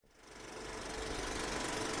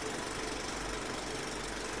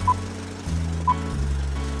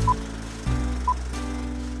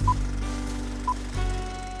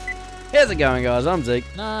How's it going, guys? I'm Zeke.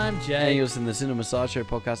 No, I'm Jay. And you're listening to the Cinema Sideshow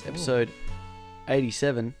podcast, episode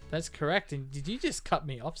 87. That's correct. And did you just cut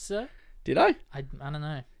me off, sir? Did I? I don't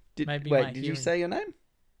know. Maybe Wait, did you say your name?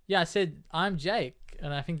 Yeah, I said I'm Jake,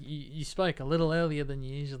 and I think you spoke a little earlier than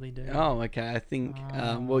you usually do. Oh, okay. I think,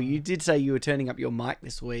 well, you did say you were turning up your mic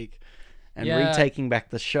this week and Yeah. retaking back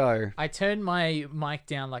the show. I turned my mic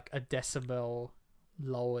down like a decibel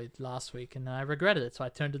lowered last week, and I regretted it, so I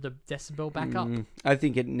turned the decibel back up. I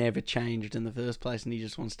think it never changed in the first place, and he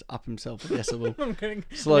just wants to up himself a decibel. I'm gonna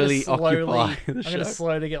slowly occupy the I'm show. going to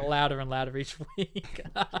slowly get louder and louder each week.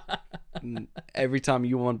 Every time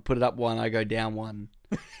you want to put it up one, I go down one.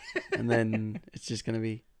 And then it's just going to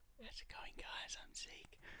be, how's it going, guys? I'm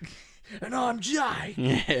Zeke. And I'm Jake.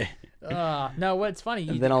 Yeah. No, well, it's funny.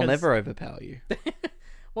 And then I'll never overpower you.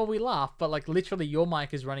 Well, we laugh, but like literally your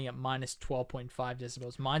mic is running at minus 12.5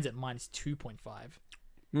 decibels. Mine's at minus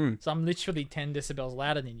 2.5. So I'm literally 10 decibels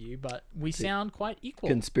louder than you, but we sound quite equal.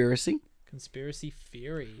 Conspiracy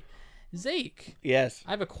theory. Zeke. Yes.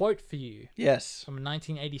 I have a quote for you. Yes. From a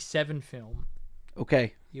 1987 film.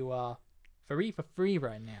 Okay. You are free for free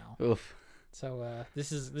right now. Oof. So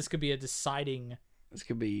this could be a deciding. This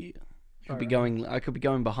could be. I could be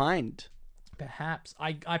going behind. Perhaps.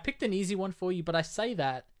 I picked an easy one for you, but I say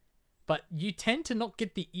that, but you tend to not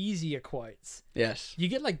get the easier quotes. Yes. You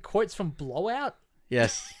get like quotes from Blowout.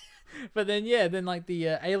 Yes. But then like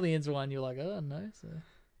the Aliens one, you're like, oh no. So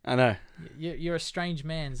I know. You're a strange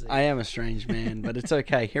man, Zeke. I am a strange man, but it's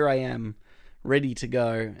okay. Here I am, ready to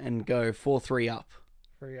go and go 4-3 up.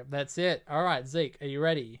 That's it. All right, Zeke, are you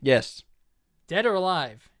ready? Yes. Dead or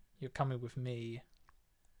alive? You're coming with me.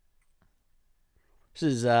 This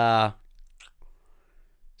is Is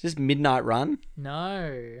this Midnight Run?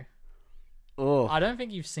 No. Oh. I don't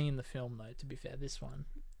think you've seen the film though, to be fair, this one.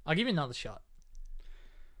 I'll give you another shot.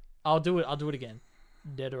 I'll do it again.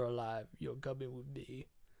 Dead or alive, you're coming with me.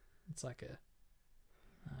 It's like a...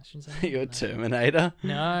 I shouldn't say that. You're Terminator?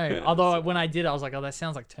 No. Although when I did, I was like, oh, that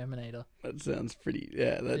sounds like Terminator. That sounds pretty...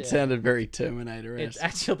 Yeah, that sounded very Terminator-esque. It's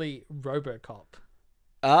actually RoboCop.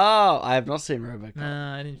 Oh, I have not seen RoboCop.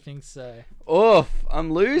 No, I didn't think so. Oof,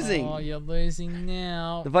 I'm losing. Oh, you're losing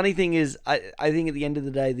now. The funny thing is, I think at the end of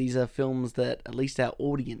the day, these are films that at least our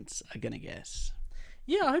audience are going to guess.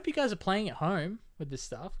 Yeah, I hope you guys are playing at home with this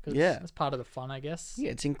stuff. Cause that's part of the fun, I guess.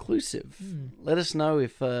 Yeah, it's inclusive. Let us know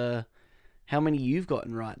if how many you've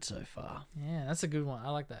gotten right so far. Yeah, that's a good one. I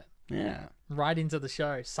like that. Yeah. Right into the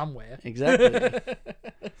show somewhere. Exactly.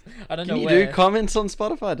 I don't know where. Can you do comments on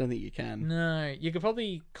Spotify? I don't think you can. No, you could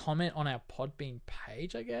probably comment on our Podbean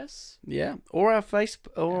page, I guess. Yeah, or our on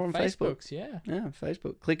Facebook. Yeah,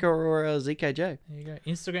 Facebook. Clicker or ZKJ. There you go.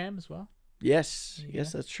 Instagram as well. Yes,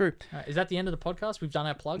 that's true. Is that the end of the podcast? We've done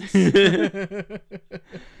our plugs. So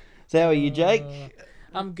how are you, Jake?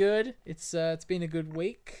 I'm good. It's been a good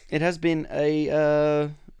week. It has been a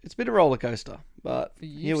roller coaster, but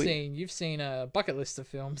you've seen a bucket list of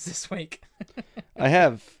films this week. I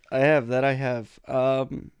have.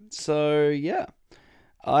 So yeah,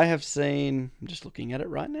 I have seen. I'm just looking at it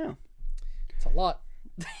right now. It's a lot.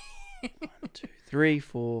 1, 2, 3,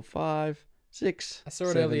 4, 5, 6. I saw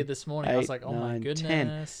it earlier this morning. 8, I was like, oh 9, my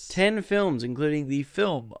goodness. 10 films, including the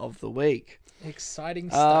film of the week. Exciting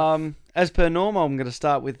stuff. As per normal, I'm going to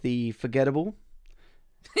start with the forgettable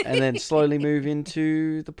and then slowly move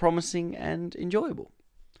into the promising and enjoyable.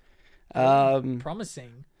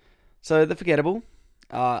 Promising. So the forgettable,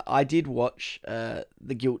 I did watch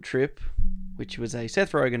The Guilt Trip, which was a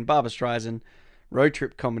Seth Rogen, Barbra Streisand road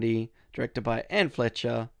trip comedy directed by Anne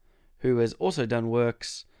Fletcher, who has also done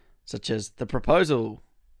works such as The Proposal,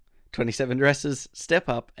 27 Dresses, Step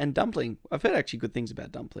Up, and Dumpling. I've heard actually good things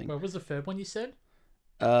about Dumpling. What was the third one you said?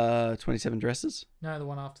 27 Dresses. No, the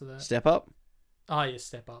one after that. Step Up. Oh, yeah,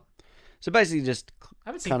 Step Up. So basically just I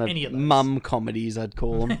haven't seen kind any of of those. mum comedies, I'd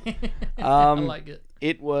call them. I like it.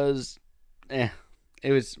 It was... I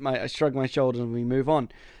shrugged my shoulders and we move on.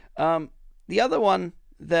 The other one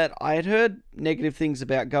that I had heard negative things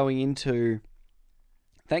about going into,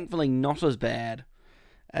 thankfully not as bad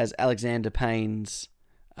as Alexander Payne's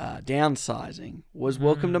Downsizing, was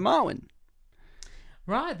Welcome to Marwen.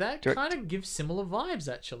 Right, that kind of gives similar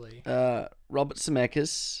vibes, actually. Robert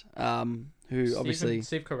Zemeckis, who obviously...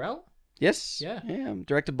 Steve Carell? Yes. Yeah.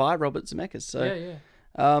 Directed by Robert Zemeckis. So, yeah.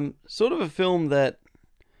 Sort of a film that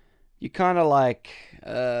you kind of like...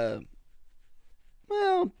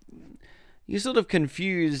 you're sort of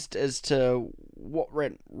confused as to what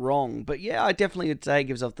went wrong. But yeah, I definitely would say it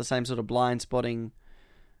gives off the same sort of blind spotting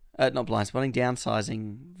Not blind spotting,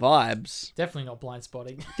 downsizing vibes. Definitely not blind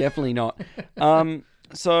spotting. Definitely not.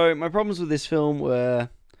 So my problems with this film were,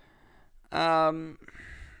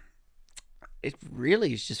 it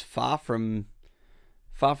really is just far from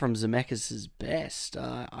Zemeckis' best.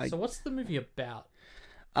 So what's the movie about?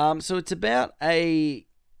 So it's about a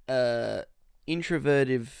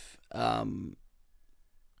introvertive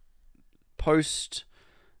post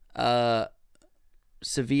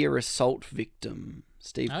severe assault victim,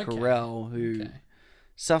 Steve Carell, who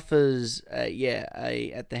suffers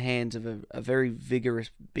at the hands of a very vigorous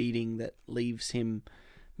beating that leaves him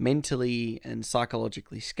mentally and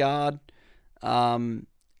psychologically scarred. And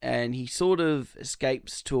he sort of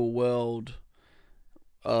escapes to a world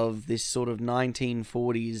of this sort of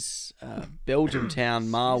 1940s Belgium town,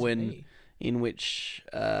 Marwin, in which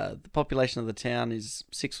the population of the town is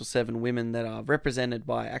 6 or 7 women that are represented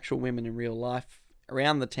by actual women in real life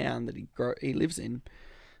around the town that he lives in.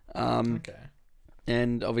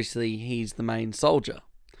 And obviously he's the main soldier.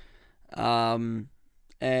 And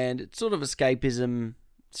it's sort of escapism,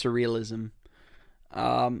 surrealism.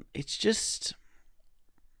 It's just...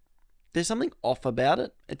 There's something off about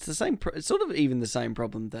it. It's the same. It's sort of even the same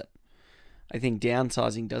problem that I think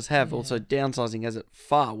Downsizing does have. Yeah. Also, Downsizing has it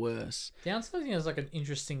far worse. Downsizing has like an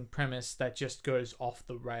interesting premise that just goes off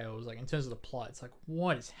the rails. Like in terms of the plot, it's like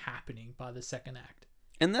what is happening by the second act.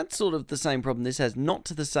 And that's sort of the same problem this has, not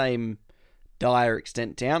to the same dire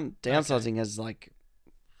extent. Downsizing has like,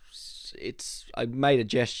 I made a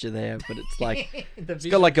gesture there, but it's like it's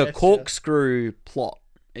got like a corkscrew plot.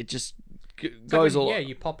 It just goes all. Yeah,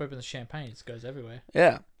 you pop open the champagne, it goes everywhere.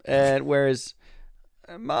 Yeah, and whereas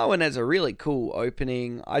Marwin has a really cool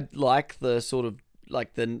opening. I like the sort of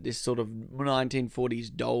like this sort of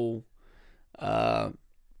 1940s doll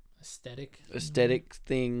aesthetic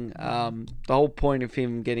thing. The whole point of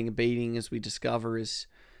him getting a beating, as we discover, is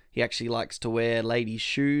he actually likes to wear ladies'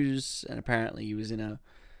 shoes, and apparently he was in a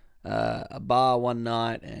bar one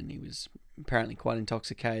night and he was apparently quite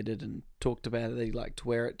intoxicated and talked about it that he liked to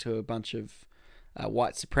wear it to a bunch of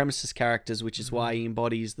white supremacist characters, which is why he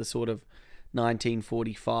embodies the sort of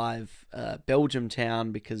 1945 Belgium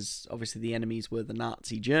town, because obviously the enemies were the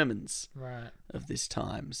Nazi Germans of this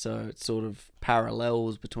time. So it sort of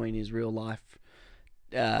parallels between his real life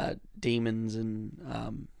demons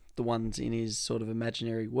and the ones in his sort of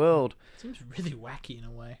imaginary world. It seems really wacky in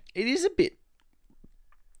a way. It is a bit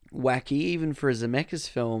wacky, even for a Zemeckis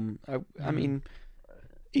film. I mean,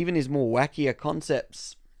 even his more wackier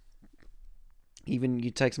concepts, even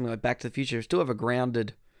you take something like Back to the Future, still have a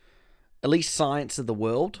grounded, at least science of the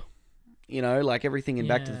world. You know, like everything in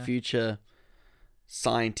Back to the Future,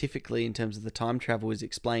 scientifically, in terms of the time travel, is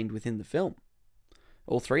explained within the film.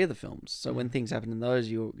 All 3 of the films. So when things happen in those,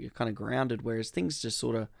 you're kind of grounded, whereas things just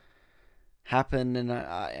sort of happen. And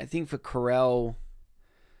I think for Carell,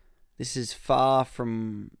 this is far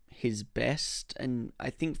from his best, and I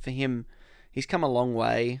think for him, he's come a long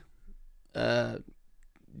way,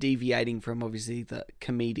 deviating from obviously the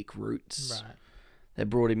comedic roots that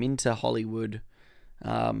brought him into Hollywood.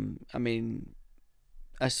 I mean,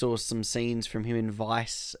 I saw some scenes from him in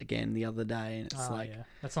Vice again the other day, and it's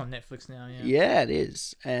that's on Netflix now. Yeah, it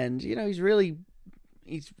is, and you know he's really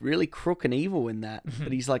crook and evil in that,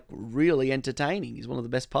 but he's like really entertaining. He's one of the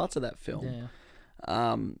best parts of that film.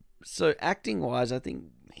 Yeah. So acting-wise, I think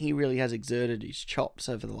he really has exerted his chops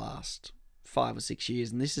over the last 5 or 6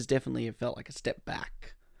 years, and this has definitely felt like a step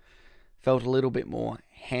back. Felt a little bit more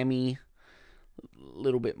hammy, a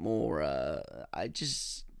little bit more, I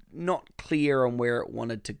just not clear on where it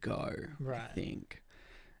wanted to go, I think.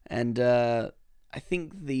 And I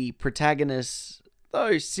think the protagonist,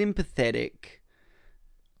 though sympathetic,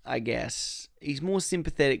 I guess, he's more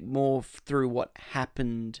sympathetic more through what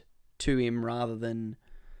happened to him rather than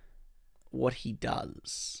what he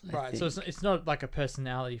does. Right, so it's not like a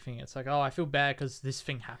personality thing. It's like, oh, I feel bad because this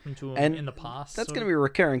thing happened to him in the past. That's going to be a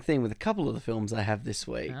recurring theme with a couple of the films I have this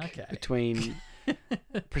week. Okay. Between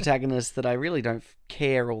protagonists that I really don't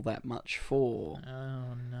care all that much for.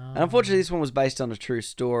 Oh, no. And unfortunately, this one was based on a true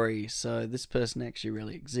story, so this person actually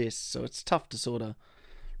really exists. So it's tough to sort of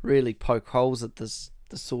really poke holes at the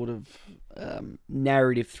sort of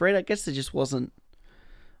narrative thread. I guess there just wasn't.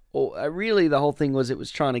 Or really, the whole thing was it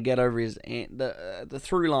was trying to get over his aunt. The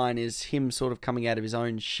through line is him sort of coming out of his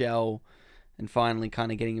own shell and finally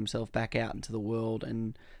kind of getting himself back out into the world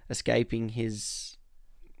and escaping his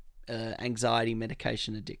anxiety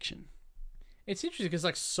medication addiction. It's interesting because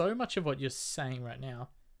like so much of what you're saying right now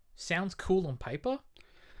sounds cool on paper.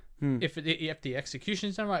 If the execution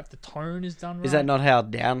is done right, if the tone is done right. Is that not how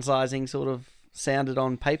Downsizing sort of sounded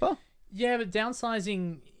on paper? Yeah, but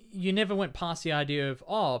Downsizing, you never went past the idea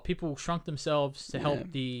of people shrunk themselves to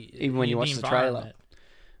help even when you watch the trailer.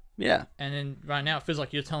 Yeah. And then right now it feels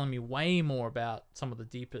like you're telling me way more about some of the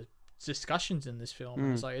deeper discussions in this film.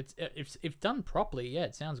 And it's like if done properly,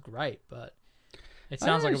 it sounds great, but it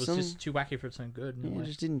sounds like it was just too wacky for something good. It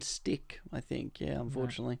just didn't stick, I think. Yeah,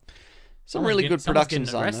 unfortunately. Some really good production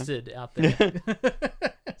design. Arrested out there.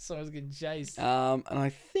 Someone's getting chased. And I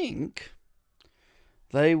think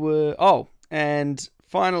they were. Oh, and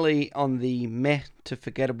finally on the meh to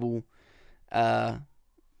forgettable,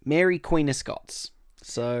 Mary Queen of Scots.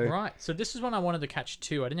 So right. So this is one I wanted to catch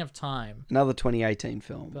too. I didn't have time. Another 2018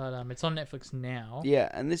 film. But it's on Netflix now. Yeah,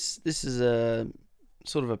 and this is a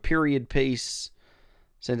sort of a period piece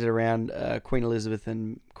centered around Queen Elizabeth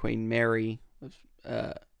and Queen Mary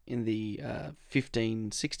in the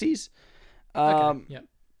 1560s. Okay. Yep.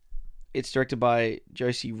 It's directed by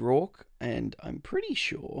Josie Rourke, and I'm pretty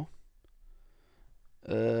sure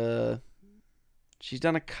she's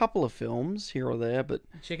done a couple of films here or there, but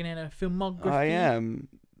checking out her filmography. I am.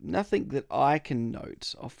 Nothing that I can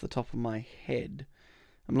note off the top of my head.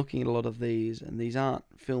 I'm looking at a lot of these, and these aren't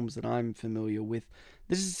films that I'm familiar with.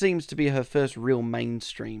 This seems to be her first real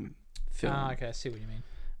mainstream film. Okay, I see what you mean.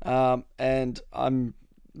 And I'm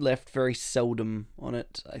left very seldom on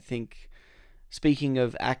it. I think, speaking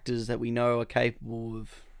of actors that we know are capable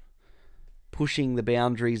of pushing the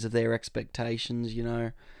boundaries of their expectations,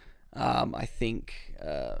 I think,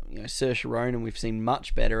 Saoirse Ronan, we've seen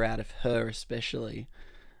much better out of her, especially.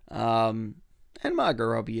 And Margot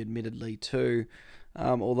Robbie, admittedly, too.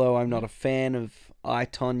 Although I'm not a fan of I,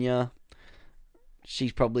 Tonya.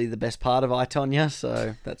 She's probably the best part of I, Tonya,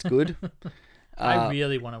 so that's good. I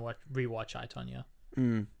really want to rewatch I, Tonya.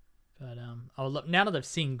 But now that I've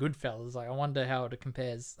seen Goodfellas, I wonder how it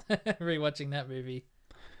compares rewatching that movie.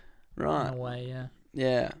 Right. In a way, yeah.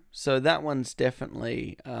 Yeah, so that one's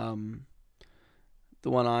definitely the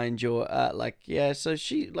one I enjoy. So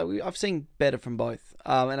I've seen better from both,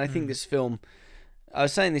 and I think this film. I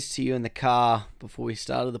was saying this to you in the car before we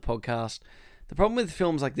started the podcast. The problem with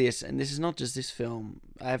films like this, and this is not just this film,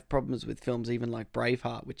 I have problems with films even like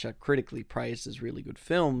Braveheart, which are critically praised as really good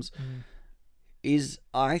films, is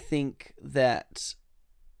I think that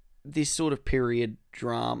this sort of period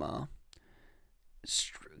drama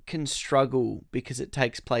can struggle because it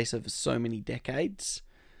takes place over so many decades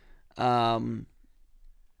to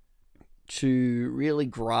really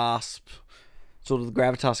grasp sort of the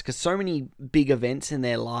gravitas, because so many big events in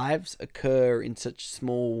their lives occur in such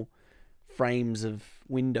small frames of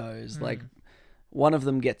windows. Like one of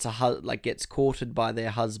them gets gets courted by their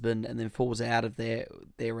husband and then falls out of their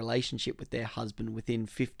relationship with their husband within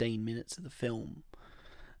 15 minutes of the film.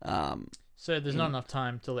 So there's not enough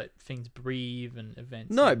time to let things breathe and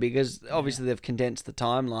events. No, because obviously they've condensed the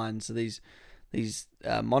timeline. So these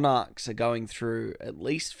monarchs are going through at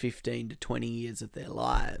least 15 to 20 years of their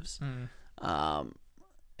lives.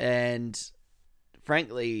 And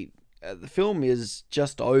frankly, the film is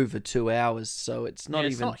just over 2 hours, so it's not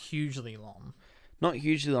it's not hugely long. Not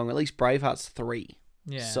hugely long. At least Braveheart's 3.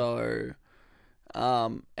 Yeah. So,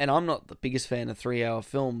 and I'm not the biggest fan of 3-hour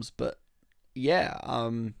films, but yeah,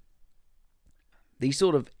 these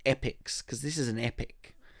sort of epics, because this is an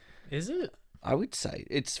epic. Is it? I would say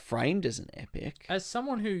it's framed as an epic. As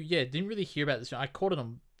someone who, didn't really hear about this, I caught it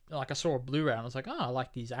on, I saw a Blu-ray and I was like, I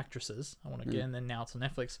like these actresses. I want to get in, and then now it's on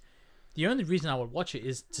Netflix. The only reason I would watch it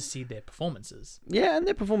is to see their performances. Yeah, and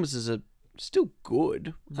their performances are still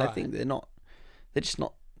good. Right. I think they're just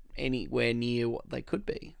not anywhere near what they could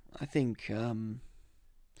be. I think, but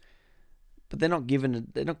they're not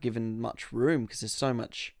given much room because there's so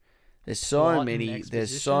much. There's so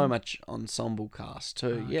much ensemble cast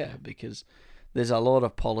too. Okay. Yeah, because there's a lot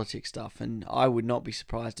of politics stuff, and I would not be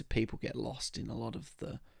surprised if people get lost in a lot of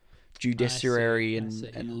the judiciary and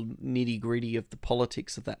nitty gritty of the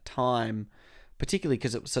politics of that time, particularly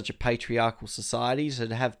because it was such a patriarchal society. So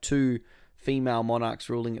to have two female monarchs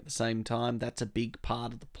ruling at the same time, that's a big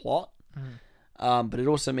part of the plot. But it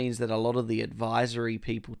also means that a lot of the advisory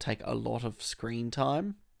people take a lot of screen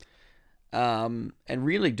time, and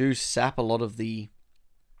really do sap a lot of the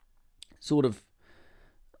sort of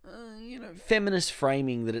feminist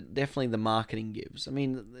framing that it definitely the marketing gives. I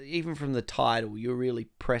mean, even from the title, you're really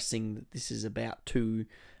pressing that this is about two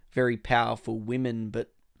very powerful women,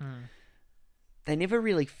 but they never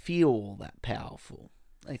really feel all that powerful,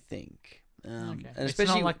 I think. And especially,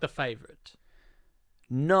 it's not like The Favourite.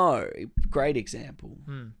 No, great example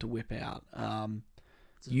to whip out.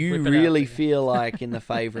 You really feel like in The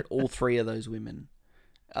Favourite, all three of those women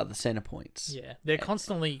are the center points. Yeah, they're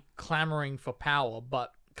constantly clamoring for power,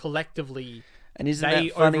 but collectively And isn't They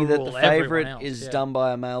that funny that the overrule everyone favorite else, is yeah. done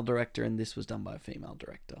by a male director and this was done by a female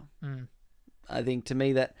director? Mm. I think to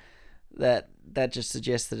me that just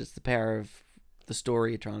suggests that it's the power of the story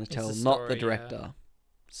you're trying to It's tell, the not the story, director.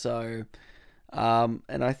 So, and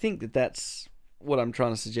I think that's what I'm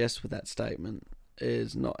trying to suggest with that statement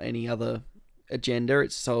is not any other agenda.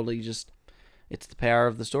 It's solely just it's the power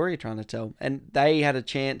of the story you're trying to tell. And they had a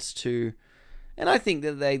chance to, and I think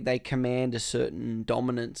that they command a certain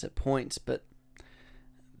dominance at points, but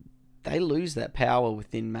they lose that power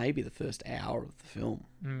within maybe the first hour of the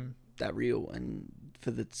film. That real, and for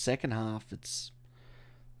the second half,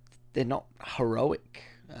 they're not heroic.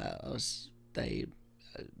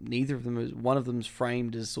 Neither of them is. One of them's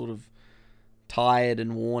framed as sort of tired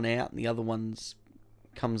and worn out, and the other one's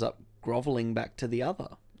comes up groveling back to the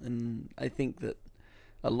other. And I think that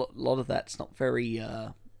a lot of that's not very.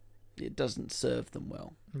 It doesn't serve them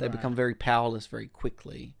well. They become very powerless very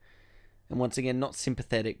quickly, and once again, not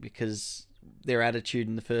sympathetic because their attitude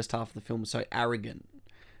in the first half of the film is so arrogant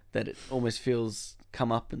that it almost feels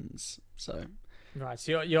comeuppance. So, right.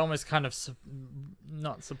 So you're almost kind of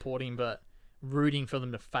not supporting, but rooting for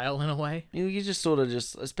them to fail in a way. You just sort of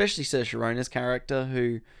especially Saoirse Ronan's character,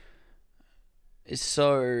 who is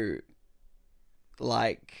so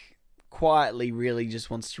like quietly really just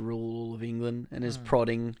wants to rule all of England and is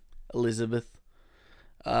prodding Elizabeth,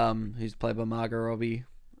 who's played by Margot Robbie.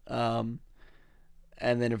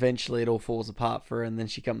 And then eventually it all falls apart for her, and then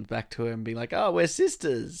she comes back to her and be like, "Oh, we're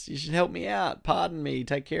sisters. You should help me out. Pardon me.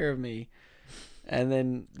 Take care of me." And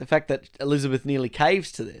then the fact that Elizabeth nearly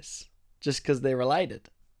caves to this just because they're related.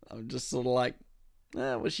 I'm just sort of like,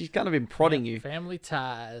 well, she's kind of been prodding you. Family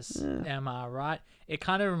ties. Yeah. Am I right? It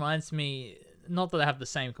kind of reminds me, not that I have the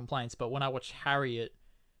same complaints, but when I watched Harriet,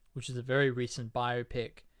 which is a very recent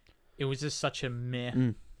biopic, it was just such a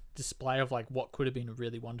meh display of like what could have been a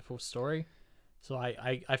really wonderful story. So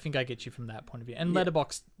I think I get you from that point of view. And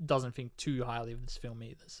Letterboxd doesn't think too highly of this film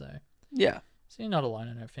either. So you're not alone,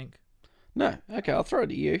 I don't think. No. Okay, I'll throw it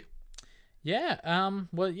to you. Yeah.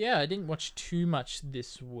 Well, yeah, I didn't watch too much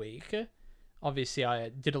this week. Obviously, I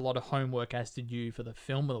did a lot of homework, as did you, for the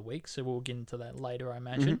film of the week. So we'll get into that later, I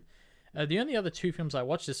imagine. The only other two films I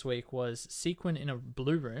watched this week was Sequin in a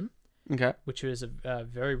Blue Room. Okay. Which was a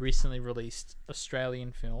very recently released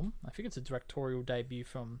Australian film. I think it's a directorial debut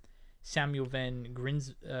from Samuel Van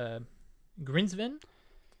Grinsven.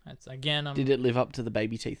 That's again. Did it live up to the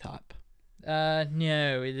baby teeth hype?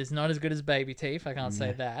 No, it is not as good as Baby Teeth. I can't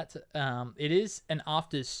say that. It is an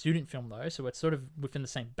after student film though, so it's sort of within the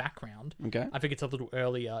same background. Okay. I think it's a little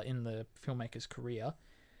earlier in the filmmaker's career,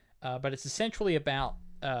 but it's essentially about.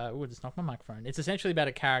 Just knock my microphone. It's essentially about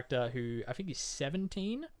a character who I think is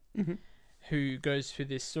 17, who goes through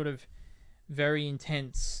this sort of very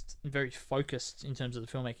intense, very focused in terms of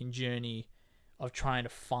the filmmaking journey of trying to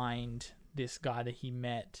find this guy that he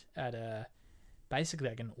met at basically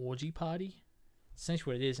like an orgy party.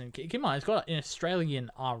 Essentially what it is. And keep in mind, it's got an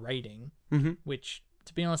Australian R rating, which,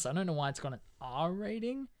 to be honest, I don't know why it's got an R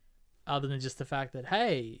rating, other than just the fact that,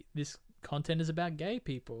 hey, this content is about gay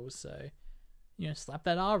people, so, slap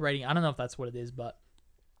that R rating. I don't know if that's what it is, but,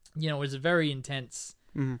 it was a very intense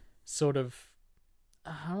sort of,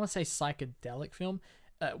 I don't want to say psychedelic film.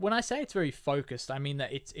 When I say it's very focused, I mean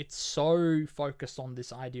that it's so focused on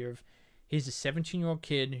this idea of he's a 17-year-old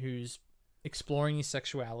kid who's exploring his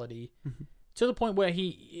sexuality to the point where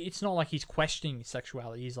it's not like he's questioning his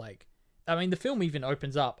sexuality. He's like, I mean, the film even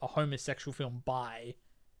opens up a homosexual film by,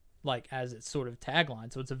 like, as its sort of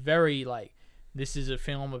tagline. So it's a very, like, this is a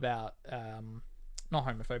film about, not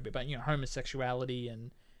homophobia, but, homosexuality,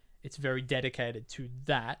 and it's very dedicated to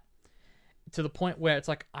that. To the point where it's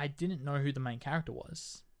like, I didn't know who the main character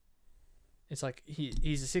was. It's like,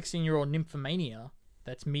 he's a 16-year-old nymphomania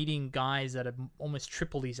that's meeting guys that are almost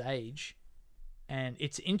triple his age. And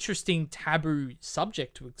it's an interesting taboo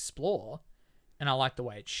subject to explore. And I like the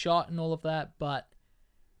way it's shot and all of that. But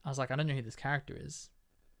I was like, I don't know who this character is.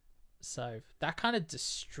 So that kind of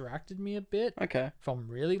distracted me a bit from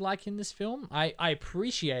really liking this film. I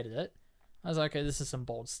appreciated it. I was like, okay, this is some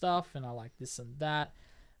bold stuff. And I like this and that.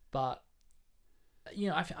 But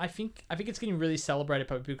I think it's getting really celebrated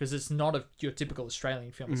because it's not your typical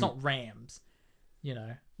Australian film. It's not Rams,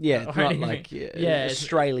 Yeah, it's not like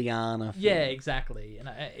Australiana film. Yeah, exactly. And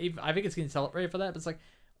I think it's getting celebrated for that. But it's like,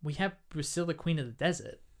 we have Priscilla, Queen of the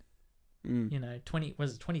Desert.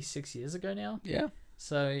 26 years ago now? Yeah.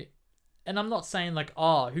 So, and I'm not saying like,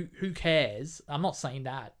 oh, who cares? I'm not saying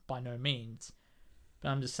that by no means. But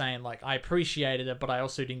I'm just saying, like, I appreciated it, but I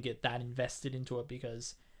also didn't get that invested into it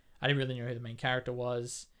because I didn't really know who the main character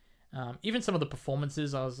was. Even some of the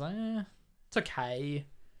performances, I was like, it's okay.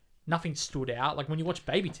 nothing stood out. Like when you watch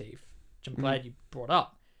Baby Teeth, which I'm glad you brought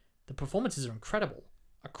up, the performances are incredible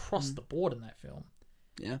across the board in that film.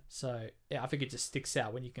 Yeah. So yeah, I think it just sticks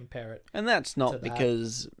out when you compare it. And that's to not that.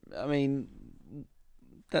 because, I mean,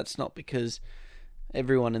 that's not because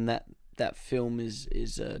everyone in that film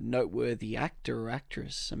is a noteworthy actor or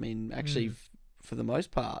actress. I mean, actually, for the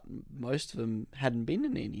most part, most of them hadn't been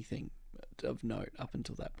in anything of note up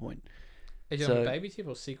until that point. Are you talking about Baby Teeth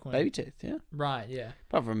or Sequin? Baby Teeth, yeah. Right, yeah.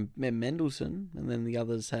 Apart from Mendelsohn, and then the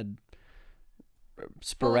others had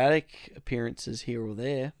sporadic appearances here or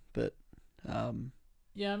there, but...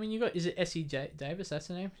 yeah, I mean, you got... Is it Essie Davis, that's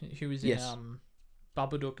her name? She was in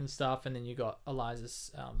Babadook and stuff, and then you got Eliza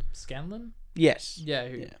Scanlon? Yes. Yeah,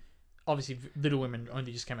 who... Yeah. Obviously, Little Women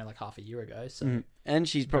only just came out like half a year ago, so... And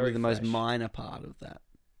she's probably the fresh. most minor part of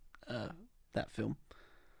that film.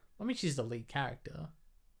 I mean, she's the lead character.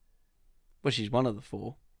 Well, she's one of the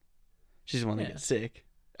four. She's the one that gets sick.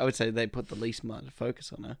 I would say they put the least amount of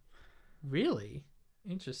focus on her. Really?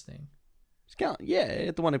 Interesting. Yeah,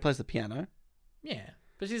 the one who plays the piano. Yeah,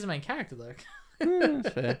 but she's the main character, though. That's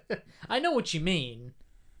fair. I know what you mean,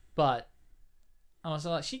 but I was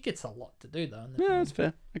like, she gets a lot to do, though. In the film. That's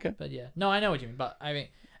fair. Okay. But yeah, no, I know what you mean. But I mean,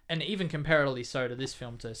 and even comparatively so to this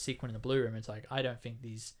film, to Sequin in the Blue Room, it's like, I don't think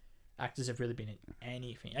these actors have really been in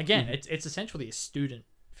anything. Again, it's essentially a student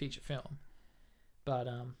feature film. But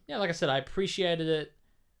yeah, like I said, I appreciated it,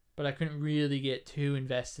 but I couldn't really get too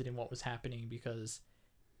invested in what was happening because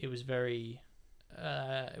it was very,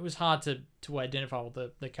 it was hard to identify all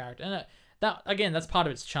the character. And that again, that's part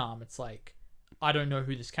of its charm. It's like, I don't know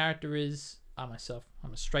who this character is. I'm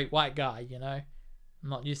a straight white guy, you know. I'm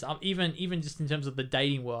not used to, even just in terms of the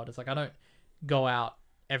dating world. It's like I don't go out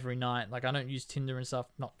every night. Like I don't use Tinder and stuff,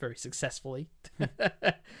 not very successfully.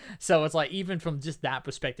 So it's like, even from just that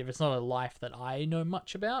perspective, it's not a life that I know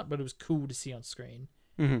much about, but it was cool to see on screen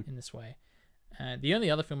in this way. And the only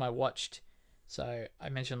other film I watched, so I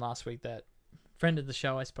mentioned last week that friend of the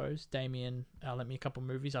show, I suppose, Damien, lent me a couple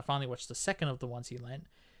movies. I finally watched the second of the ones he lent,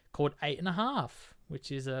 called 8.5,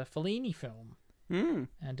 which is a Fellini film, and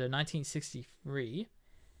 1963.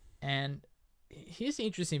 And here's the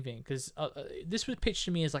interesting thing, because this was pitched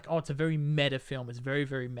to me as like, oh, it's a very meta film. It's very,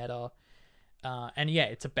 very meta. And yeah,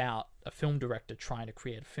 it's about a film director trying to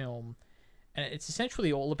create a film. And it's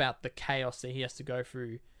essentially all about the chaos that he has to go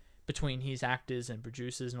through between his actors and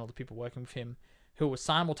producers and all the people working with him, who are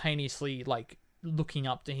simultaneously like looking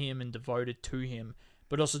up to him and devoted to him,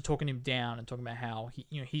 but also talking him down and talking about how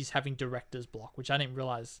he's having director's block, which I didn't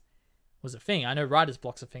realize was a thing. I know writer's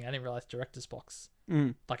block's a thing. I didn't realize director's block's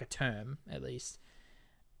like a term, at least.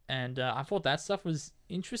 And I thought that stuff was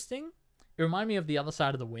interesting. It reminded me of The Other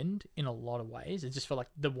Side of the Wind in a lot of ways. It just felt like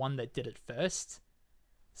the one that did it first,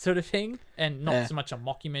 sort of thing. And not so much a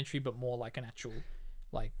mockumentary, but more like an actual,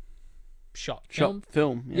 like, shot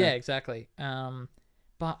film. Yeah, exactly.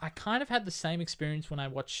 But I kind of had the same experience when I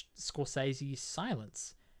watched Scorsese's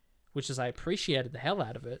Silence, which is I appreciated the hell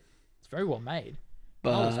out of it. It's very well made.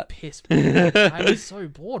 But I was pissed. I was so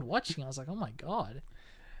bored watching. I was like, oh my God.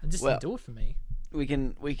 It just didn't do it for me. We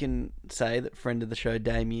can say that friend of the show,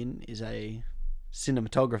 Damien, is a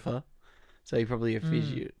cinematographer. So he probably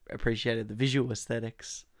appreciated the visual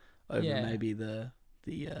aesthetics over maybe the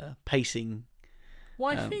pacing.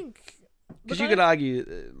 Well, I think... Because you could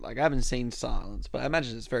argue, like, I haven't seen Silence, but I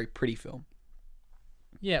imagine it's a very pretty film.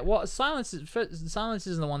 Yeah, well, Silence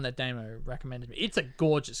isn't the one that Damo recommended me. It's a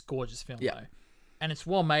gorgeous, gorgeous film, though. And it's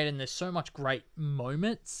well made, and there's so much great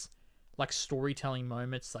moments, like storytelling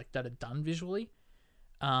moments, like that are done visually.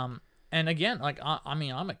 And again, like, I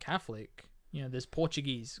mean, I'm a Catholic. You know, there's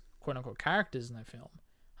Portuguese, quote-unquote, characters in that film.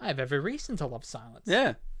 I have every reason to love Silence.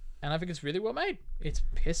 Yeah. And I think it's really well made. It's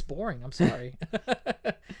piss boring. I'm sorry.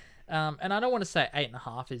 And I don't want to say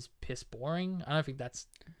 8.5 is piss boring. I don't think that's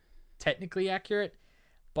technically accurate,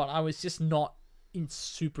 but I was just not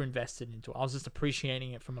super invested into it. I was just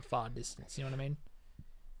appreciating it from a far distance. You know what I mean?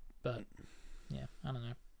 But yeah, I don't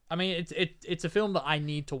know. I mean, it's a film that I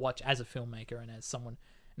need to watch as a filmmaker and as someone,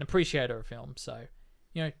 an appreciator of film. So,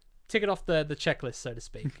 you know, tick it off the checklist, so to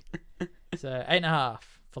speak. So 8.5,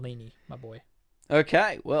 Fellini, my boy.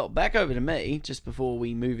 Okay, well, back over to me just before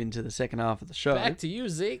we move into the second half of the show. Back to you,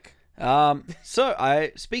 Zeke.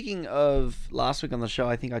 So speaking of last week on the show,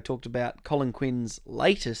 I think I talked about Colin Quinn's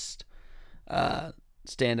latest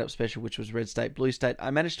stand-up special, which was Red State, Blue State.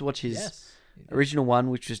 I managed to watch his original one,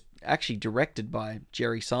 which was actually directed by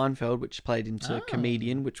Jerry Seinfeld, which played into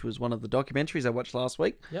Comedian, which was one of the documentaries I watched last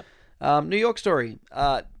week. Yep. New York Story.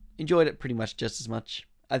 Enjoyed it pretty much just as much.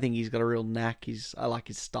 I think he's got a real knack. I like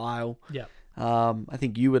his style. Yeah. I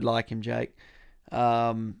think you would like him, Jake.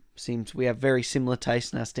 Seems we have very similar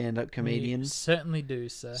taste in our stand-up We comedians. certainly do,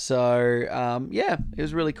 sir. So, yeah, it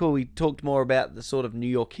was really cool. We talked more about the sort of New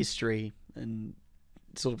York history and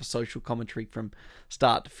sort of a social commentary from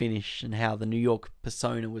start to finish and how the New York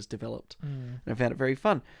persona was developed. And I found it very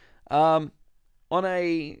fun. On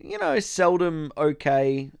a, seldom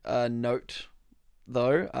okay note,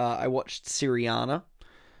 though, I watched Syriana,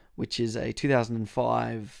 which is a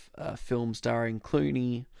 2005 film starring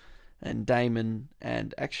Clooney and Damon,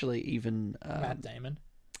 and actually even... Matt Damon.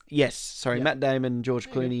 Yes, sorry, Yep. Matt Damon, George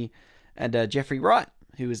Clooney, and Jeffrey Wright,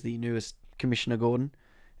 who is the newest Commissioner Gordon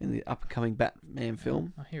in the up-and-coming Batman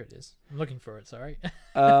film. Oh, here it is. I'm looking for it, sorry.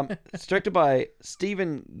 It's directed by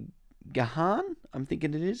Stephen Gahan, I'm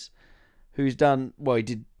thinking it is, who's done... Well, he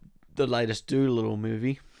did the latest Doolittle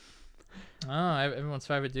movie. Oh, everyone's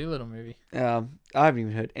favourite Doolittle movie. I haven't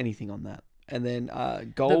even heard anything on that. And then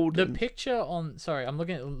Gold... The picture on... Sorry, I'm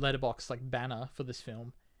looking at Letterboxd banner for this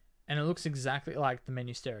film, and it looks exactly like The Men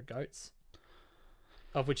Who Stare at Goats,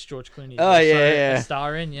 of which George Clooney is a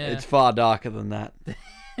star in. Yeah, it's far darker than that.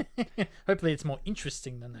 Hopefully, it's more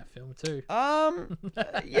interesting than that film too.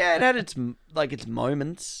 Yeah, it had its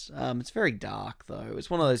moments. It's very dark though. It's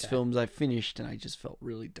one of those films I finished and I just felt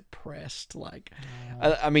really depressed.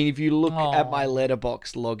 I mean, if you look at my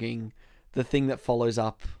Letterboxd logging, the thing that follows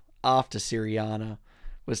up after Syriana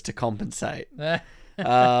was to compensate.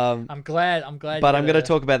 I'm glad. But I'm going to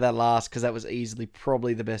talk about that last because that was easily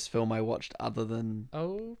probably the best film I watched, other than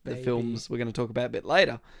the films we're going to talk about a bit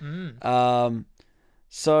later.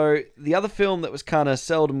 So the other film that was kind of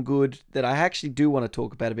seldom good that I actually do want to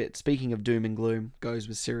talk about a bit, speaking of doom and gloom, goes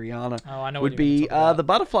with Syriana. Oh, I know. Would be The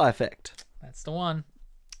Butterfly Effect. That's the one.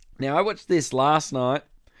 Now I watched this last night.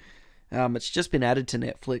 It's just been added to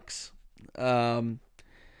Netflix.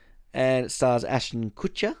 And it stars Ashton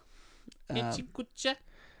Kutcher. This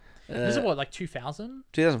is what, 2000?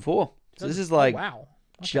 2004. So this is wow. Okay.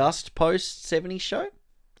 Just post 70 show,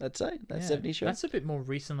 I'd say. That 70 show. That's a bit more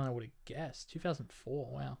recent than I would have guessed.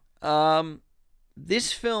 2004, wow.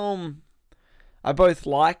 This film I both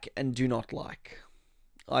like and do not like.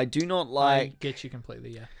 I do not like... I get you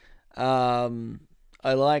completely, yeah.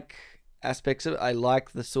 I like aspects of it. I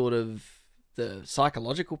like the sort of the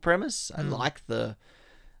psychological premise. I like the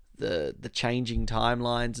changing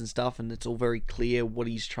timelines and stuff, and it's all very clear what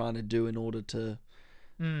he's trying to do in order to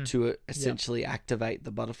essentially activate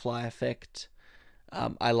the butterfly effect.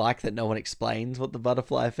 I like that no one explains what the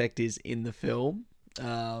butterfly effect is in the film.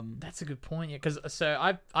 That's a good point, yeah. Because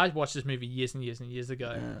I watched this movie years and years and years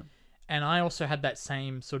ago, and I also had that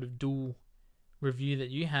same sort of dual review that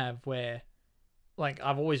you have, where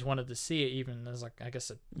I've always wanted to see it, even as I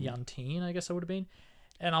guess a young teen, I guess I would have been.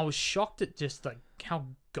 And I was shocked at just how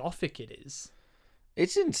gothic it is.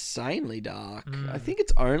 It's insanely dark. I think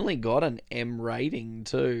it's only got an M rating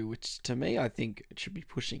too, which to me I think it should be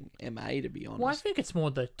pushing MA, to be honest. Well, I think it's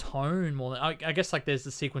more the tone more than I guess there's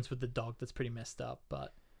the sequence with the dog that's pretty messed up,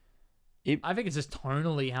 but I think it's just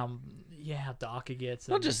tonally how dark it gets.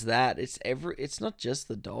 Not just that, it's not just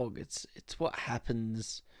the dog. It's what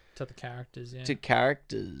happens to the characters, to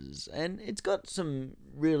characters, and it's got some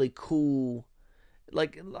really cool.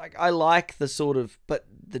 I like the sort of, but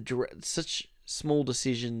such small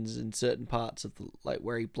decisions in certain parts of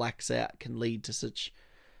where he blacks out can lead to such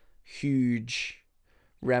huge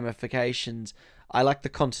ramifications. I like the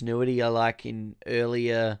continuity. I like in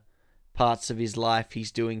earlier parts of his life,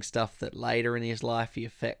 he's doing stuff that later in his life he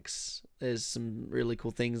affects. There's some really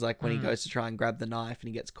cool things, like when he goes to try and grab the knife and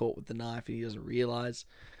he gets caught with the knife and he doesn't realize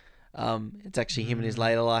it's actually him in his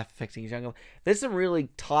later life affecting his younger life. There's some really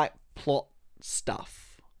tight plot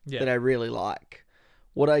stuff that I really like.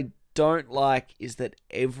 What I don't like is that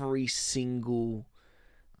every single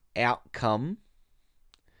outcome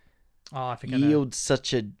yields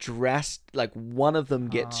such a drastic... one of them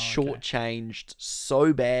gets shortchanged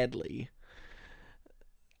so badly.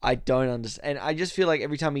 I don't understand. And I just feel like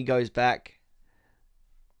every time he goes back,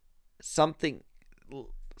 something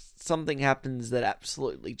happens that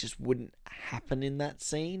absolutely just wouldn't happen in that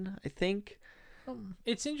scene, I think.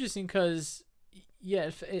 It's interesting because...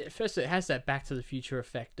 Yeah, at first it has that Back to the Future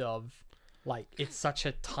effect of, it's such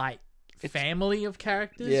a tight family of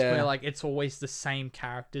characters where, it's always the same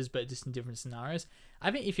characters but just in different scenarios.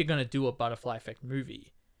 I think if you're going to do a butterfly effect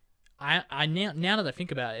movie, I now that I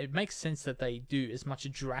think about it, it makes sense that they do as much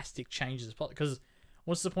drastic changes as possible, because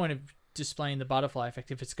what's the point of displaying the butterfly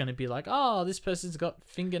effect if it's going to be this person's got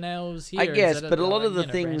fingernails here? I guess, but a lot of the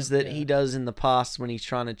things that he does in the past when he's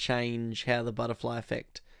trying to change how the butterfly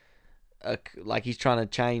effect... he's trying to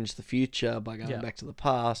change the future by going back to the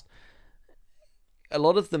past. A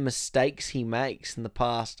lot of the mistakes he makes in the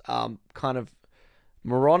past are kind of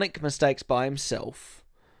moronic mistakes by himself,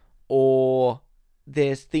 or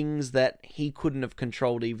there's things that he couldn't have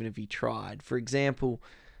controlled even if he tried. For example,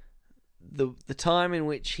 the time in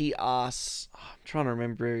which he asks, I'm trying to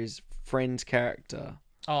remember his friend's character.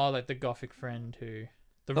 Oh, like the gothic friend who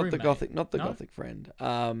the Not roommate. the No? gothic friend.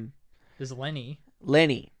 There's Lenny.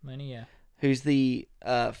 Lenny, Yeah. who's the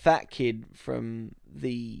fat kid from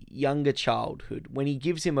the younger childhood. When he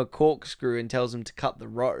gives him a corkscrew and tells him to cut the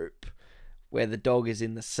rope where the dog is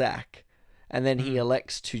in the sack, and then he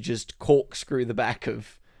elects to just corkscrew the back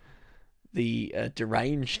of the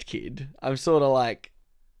deranged kid. I'm sort of like,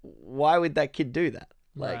 why would that kid do that?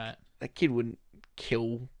 Like, Right. that kid wouldn't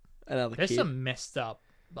kill another There's kid. some messed up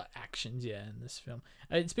like actions, in this film.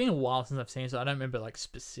 It's been a while since I've seen it, so I don't remember like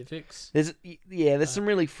specifics. There's some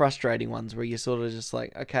really frustrating ones where you're sort of just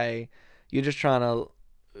like, okay, you're just trying to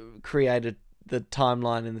create the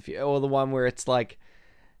timeline in the future, or the one where it's like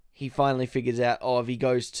he finally figures out, if he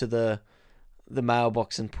goes to the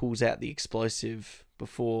mailbox and pulls out the explosive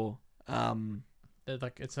before,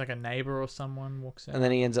 It's like a neighbor or someone walks out, and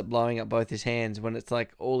then he ends up blowing up both his hands when it's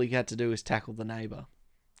like all he had to do was tackle the neighbor.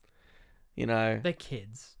 You know, they're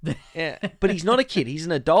kids. yeah, but he's not a kid; he's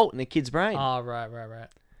an adult in a kid's brain. Oh, right.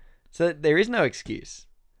 So there is no excuse.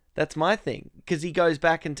 That's my thing, because he goes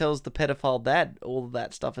back and tells the pedophile dad all of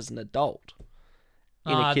that stuff as an adult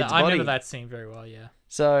in a kid's I body. remember that scene very well. Yeah.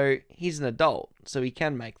 So he's an adult, so he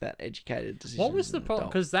can make that educated decision. What was as the an problem?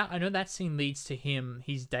 adult. Because I know that scene leads to him.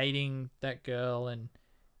 He's dating that girl, and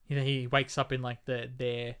he wakes up in like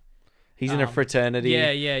their. He's in a fraternity. Yeah.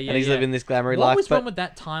 And he's living this glamorous What life. was wrong with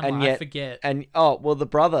that timeline? I forget. And the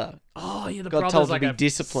brother. Oh yeah, the got brother's told to like be a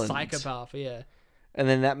disciplined. psychopath. Yeah. And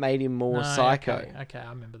then that made him more psycho. Okay, I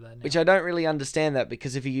remember that now. Which I don't really understand that,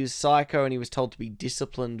 because if he was psycho and he was told to be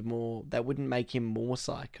disciplined more, that wouldn't make him more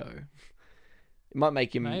psycho. It might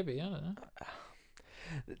make him... Maybe, I don't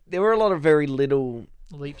know. There were a lot of very little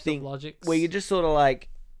Leaps of logic. where you're just sort of like,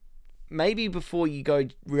 maybe before you go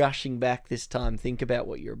rushing back this time, think about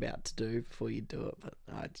what you're about to do before you do it.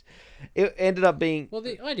 But it ended up being... Well,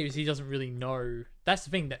 the idea is he doesn't really know. That's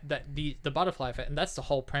the thing, that the butterfly effect, and that's the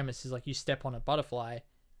whole premise, is like you step on a butterfly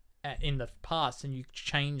in the past and you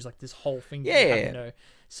change like this whole thing. Yeah.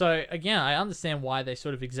 So again, I understand why they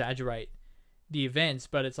sort of exaggerate the events,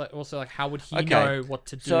 but it's like also like, how would he know what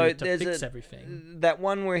to do to fix everything? That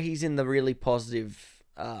one where he's in the really positive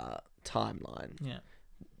timeline. Yeah.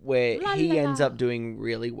 Where he ends up doing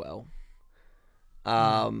really well.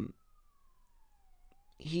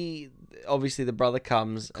 He obviously, the brother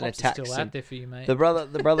comes and attacks still him. out there for you, mate. The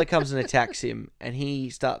brother comes and attacks him, and he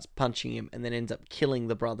starts punching him, and then ends up killing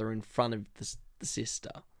the brother in front of the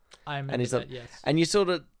sister. I remember that. Yes. And you sort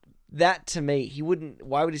of, that to me, he wouldn't.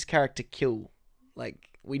 Why would his character kill?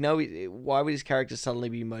 Like, we know, why would his character suddenly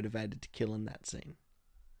be motivated to kill in that scene?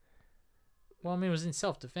 Well, I mean, it was in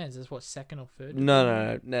self-defense. That's what, second or third?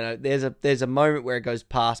 No. There's a moment where it goes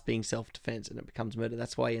past being self-defense and it becomes murder.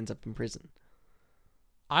 That's why he ends up in prison.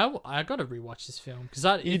 I got to rewatch this film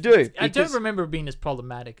because You do. I don't remember it being as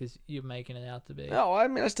problematic as you're making it out to be. No, I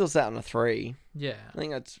mean, I still sat on a 3. Yeah. I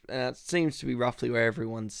think that seems to be roughly where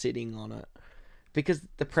everyone's sitting on it, because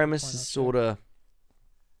the premise is sort of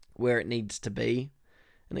where it needs to be,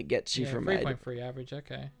 and it gets you from 3.3 average.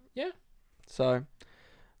 Okay. Yeah. So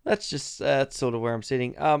that's sort of where I'm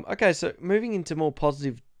sitting. Okay, so moving into more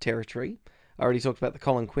positive territory. I already talked about the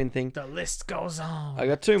Colin Quinn thing. The list goes on. I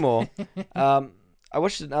got 2 more. I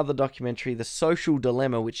watched another documentary, The Social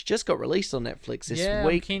Dilemma, which just got released on Netflix this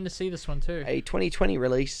week. I'm keen to see this one too. A 2020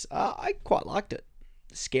 release. I quite liked it.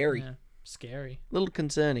 Scary. Yeah, scary. A little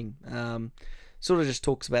concerning. Sort of just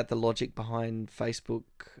talks about the logic behind Facebook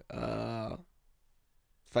and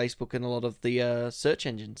a lot of the search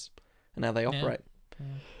engines and how they operate. Yeah.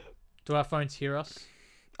 Do our phones hear us?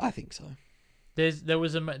 I think so. This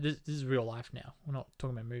is real life now. We're not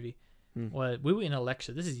talking about a movie. Well, we were in a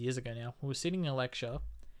lecture. This is years ago now. We were sitting in a lecture,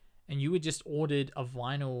 and you had just ordered a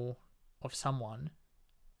vinyl of someone.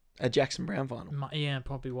 A Jackson Browne vinyl. Yeah, it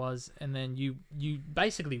probably was. And then you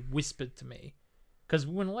basically whispered to me, because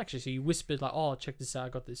we were in a lecture, so you whispered like, "Oh, check this out! I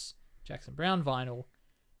got this Jackson Browne vinyl,"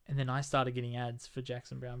 and then I started getting ads for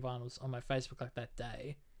Jackson Browne vinyls on my Facebook like that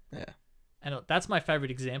day. Yeah, and that's my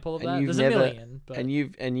favorite example of that. There's a million, but... and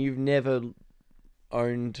you've never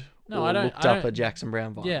owned looked up a Jackson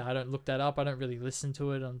Browne vinyl. Yeah, I don't look that up. I don't really listen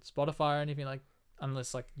to it on Spotify or anything, like,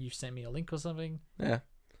 unless like you sent me a link or something. Yeah.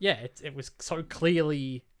 Yeah, it was so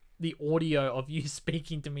clearly the audio of you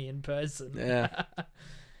speaking to me in person. Yeah.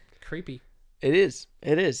 Creepy. It is.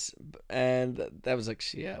 And that was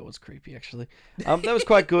actually, it was creepy actually. That was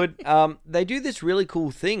quite good. They do this really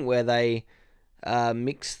cool thing where they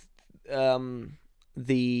mix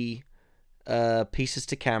the pieces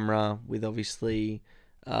to camera with obviously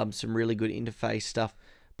some really good interface stuff,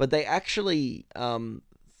 but they actually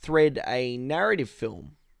thread a narrative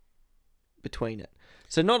film between it.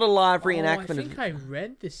 So not a live reenactment. I think I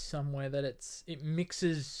read this somewhere that it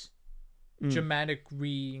mixes dramatic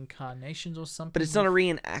reincarnations or something. But it's not a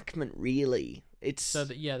reenactment, really. It's so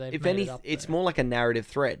that they've if made any, it up it's there. more like a narrative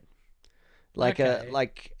thread. Okay.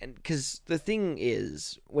 Because the thing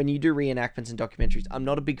is, when you do reenactments and documentaries, I'm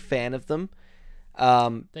not a big fan of them.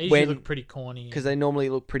 They usually look pretty corny. Because they normally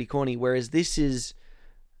look pretty corny, whereas this is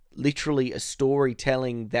literally a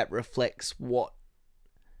storytelling that reflects what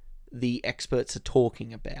the experts are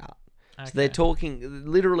talking about. Okay. So they're talking,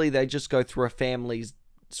 literally they just go through a family's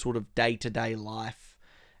sort of day-to-day life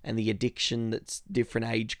and the addiction that different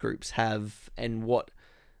age groups have and what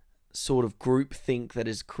sort of groupthink that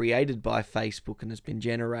is created by Facebook and has been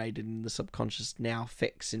generated in the subconscious now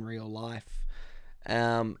affects in real life.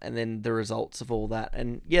 And then the results of all that.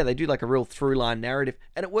 And yeah, they do like a real through line narrative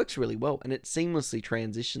and it works really well and it seamlessly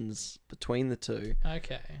transitions between the two.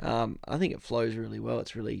 Okay. I think it flows really well.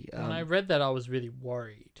 It's really... when I read that, I was really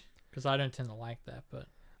worried because I don't tend to like that, but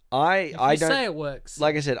I don't say it works.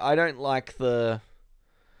 Like I said, I don't like the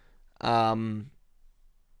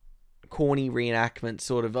corny reenactment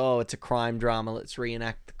sort of, oh, it's a crime drama, let's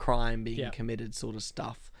reenact the crime being committed sort of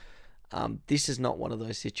stuff. This is not one of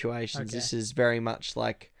those situations. Okay. This is very much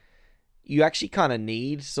like you actually kind of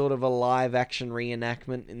need sort of a live action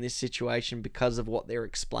reenactment in this situation because of what they're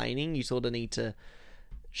explaining. You sort of need to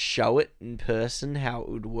show it in person, how it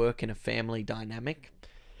would work in a family dynamic.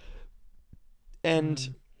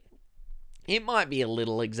 And it might be a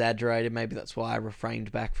little exaggerated. Maybe that's why I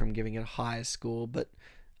refrained back from giving it a higher score. But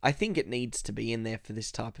I think it needs to be in there for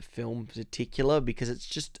this type of film in particular because it's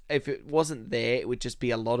just, if it wasn't there, it would just be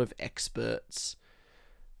a lot of experts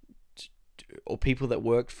or people that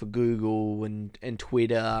worked for Google and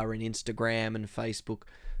Twitter and Instagram and Facebook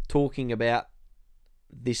talking about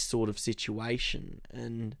this sort of situation.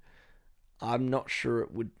 And I'm not sure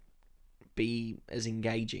it would be as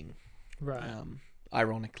engaging. Right.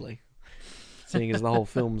 Ironically, seeing as the whole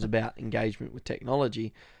film's about engagement with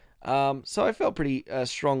technology. So I felt pretty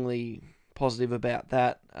strongly positive about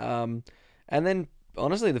that. And then,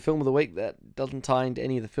 honestly, the film of the week that doesn't tie into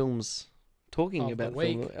any of the films talking about the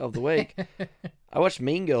film of the week. I watched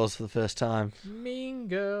Mean Girls for the first time. Mean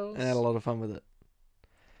Girls. And had a lot of fun with it.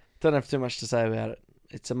 Don't have too much to say about it.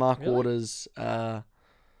 It's a Mark Waters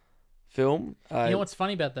film. You know what's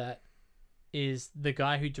funny about that is the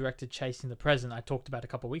guy who directed Chasing the President I talked about a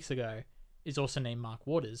couple of weeks ago is also named Mark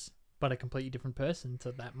Waters, but a completely different person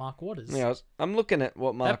to that Mark Waters. Yeah, I'm looking at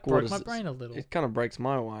what Mark Waters... That broke my brain a little. It kind of breaks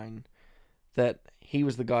my mind that he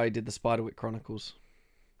was the guy who did the Spiderwick Chronicles.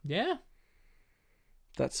 Yeah?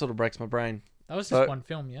 That sort of breaks my brain. That was just one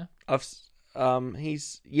film, yeah? Yes,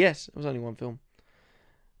 it was only one film.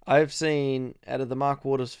 I've seen, out of the Mark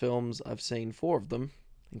Waters films, I've seen 4 of them,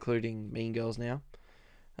 including Mean Girls now.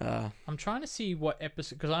 I'm trying to see what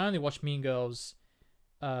episode, because I only watched Mean Girls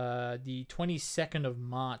the 22nd of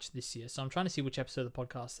March this year, so I'm trying to see which episode of the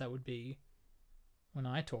podcast that would be when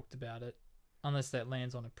I talked about it, unless that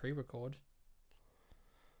lands on a pre-record.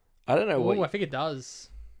 I don't know. I think it does.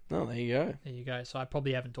 Oh, there you go. There you go. So I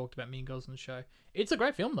probably haven't talked about Mean Girls on the show. It's a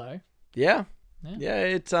great film, though. Yeah.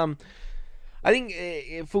 It's I think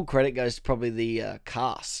full credit goes to probably the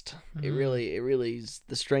cast. It really is.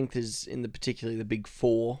 The strength is in particularly the big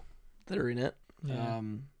 4 that are in it. Yeah.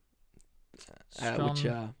 Which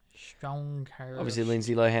are strong characters. Obviously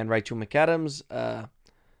Lindsay Lohan, Rachel McAdams,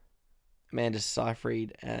 Amanda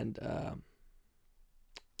Seyfried, and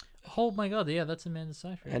oh my god, yeah, that's Amanda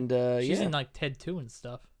Seyfried. And she's in like Ted 2 and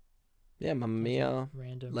stuff. Yeah, Mamma Mia,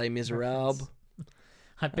 Les Miserables.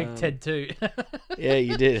 I picked Ted 2. Yeah,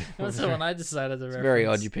 you did. That's the one I decided to reference. It's very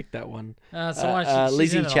odd you picked that one. She's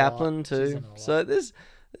Lizzie Chaplin too. So there's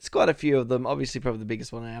quite a few of them. Obviously, probably the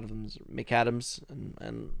biggest one out of them is McAdams.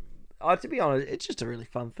 And to be honest, it's just a really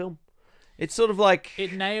fun film. It's sort of like...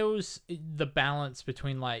 It nails the balance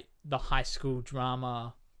between like the high school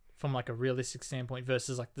drama from like a realistic standpoint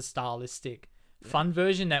versus like the stylistic fun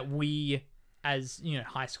version that we, as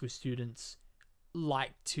high school students,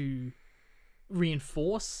 like to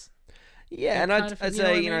reinforce. Yeah, and I'd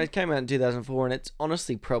say, it came out in 2004, and it's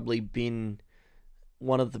honestly probably been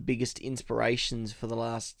one of the biggest inspirations for the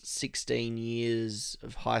last 16 years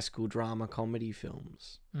of high school drama comedy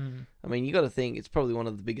films. I mean, you got to think it's probably one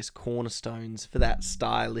of the biggest cornerstones for that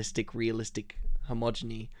stylistic, realistic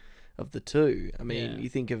homogeny of the two. I mean, you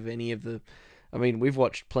think of any of the I mean, we've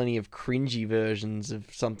watched plenty of cringy versions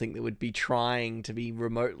of something that would be trying to be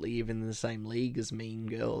remotely even in the same league as Mean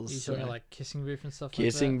Girls. You talking like Kissing Booth and stuff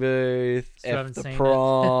Kissing like that? Booth, Still F haven't the seen it.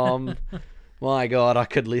 Prom. My God, I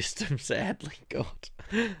could list them. Sadly, God.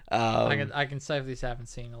 I can safely say I haven't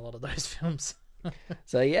seen a lot of those films.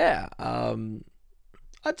 So yeah,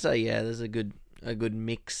 I'd say yeah, there's a good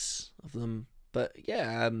mix of them. But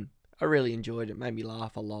yeah, I really enjoyed it. Made me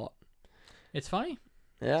laugh a lot. It's funny.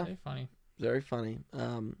 Yeah, It's very funny. very funny.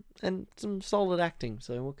 And some solid acting.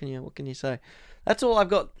 So what can you say? That's all I've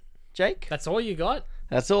got, Jake. That's all you got?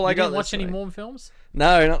 That's all I You got. didn't watch this any week. more films?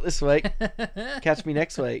 No, not this week. Catch me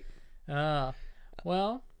next week.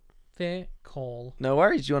 Well, fair call. No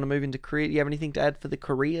worries. Do you want to move into career? Do you have anything to add for the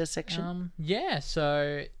career section? Yeah.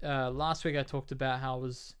 So last week I talked about how I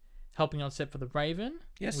was helping on set for The Raven.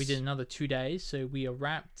 Yes. We did another 2 days, so we are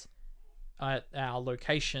wrapped at our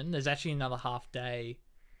location. There's actually another half day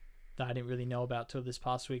that I didn't really know about till this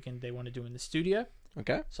past weekend. They want to do in the studio.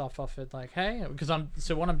 Okay. So I've offered like, hey, because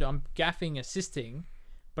what I'm doing, I'm gaffing, assisting,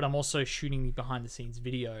 but I'm also shooting the behind the scenes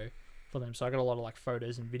video for them. So I got a lot of like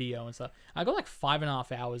photos and video and stuff. I got like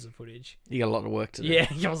 5.5 hours of footage. You got a lot of work to do. Yeah,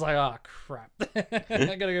 I was like, oh crap,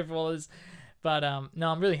 I gotta go for all this. But no,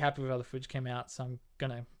 I'm really happy with how the footage came out. So I'm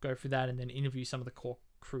gonna go through that and then interview some of the core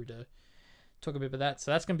crew to talk a bit about that.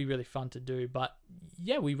 So that's gonna be really fun to do. But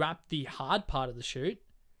yeah, we wrapped the hard part of the shoot,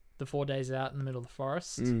 the 4 days out in the middle of the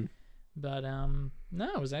forest. But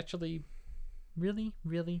no, it was actually really,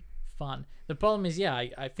 really fun. The problem is, yeah,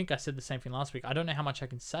 I think I said the same thing last week. I don't know how much I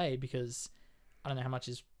can say because I don't know how much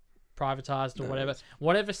is privatized or whatever.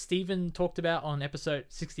 Whatever Steven talked about on episode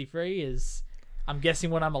 63 is, I'm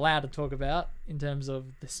guessing, what I'm allowed to talk about in terms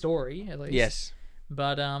of the story, at least. Yes.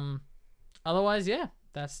 But otherwise, yeah,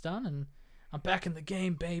 that's done, and I'm back in the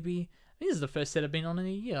game, baby. This is the first set I've been on in a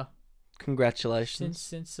year. Congratulations.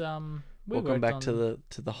 Since welcome back to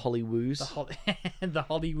the Hollywoos. the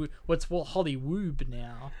Hollywood. What's Hollywoob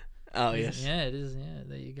now? Oh yes. Yeah, it is. Yeah,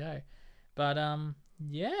 there you go. But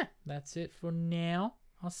yeah, that's it for now,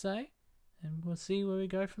 I'll say, and we'll see where we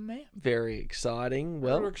go from there. Very exciting.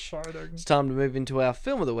 Well, Very exciting. It's time to move into our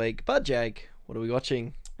film of the week. But Jake, what are we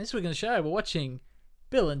watching? This week on the show, we're watching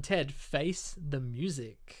Bill and Ted Face the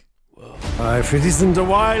Music. Whoa. If it isn't the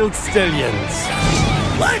Wild Stallions.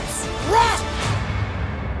 Let's rock!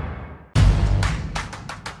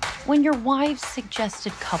 When your wives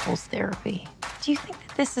suggested couples therapy, do you think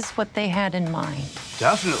that this is what they had in mind?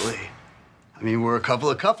 Definitely. I mean, we're a couple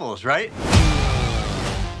of couples, right?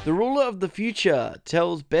 The ruler of the future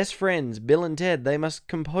tells best friends Bill and Ted they must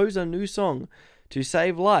compose a new song to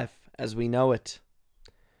save life as we know it.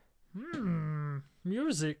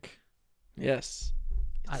 Music. Yes.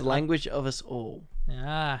 It's the language of us all.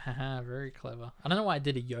 Very clever. I don't know why I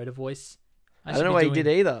did a Yoda voice. I don't know why you did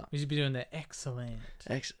either. We should be doing the excellent.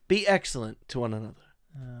 Be excellent to one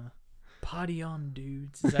another. Party on,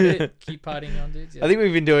 dudes. Is that it? Keep partying on, dudes. Yeah. I think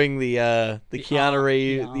we've been doing the Keanu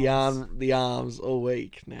Reeves, arms. the arms all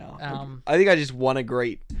week now. I think I just want to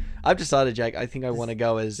greet. I've decided, Jake. I think I want to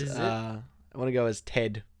go as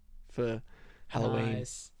Ted for Halloween.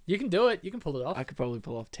 Nice. You can do it. You can pull it off. I could probably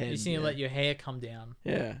pull off Ted. You just need to let your hair come down.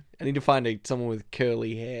 Yeah, I need to find someone with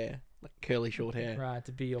curly hair, like curly short hair. Right,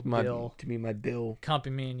 to be your my Bill. To be my Bill. Can't be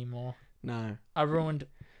me anymore. No. I ruined.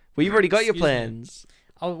 Well, you've already got your Excuse me. plans.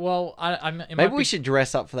 Oh well, Maybe we should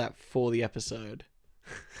dress up for that for the episode,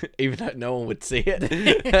 even though no one would see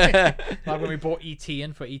it. Like when we brought ET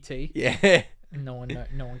in for ET. Yeah. No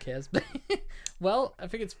one cares. Well, I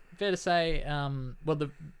think it's fair to say,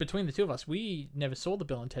 between the two of us, we never saw the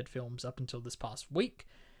Bill and Ted films up until this past week.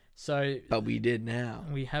 So, but we did now.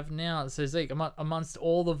 We have now. So Zeke, amongst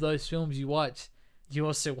all of those films you watched, you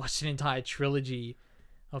also watched an entire trilogy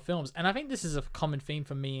of films, and I think this is a common theme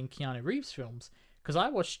for me and Keanu Reeves films, because I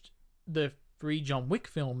watched the 3 John Wick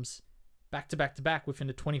films back to back to back within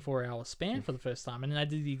a 24-hour span for the first time, and then I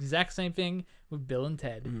did the exact same thing with Bill and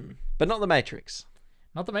Ted. But not The Matrix.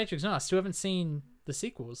 Not The Matrix, no. I still haven't seen the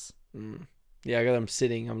sequels. Yeah, I got them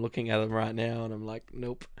sitting. I'm looking at them right now, and I'm like,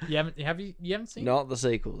 nope. You haven't seen? Not the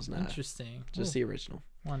sequels, no. Interesting. Just the original.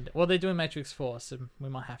 One day. Well, they're doing Matrix 4, so we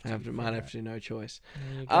might have to. Might have to, no choice.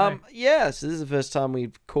 There you go. Yeah, so this is the first time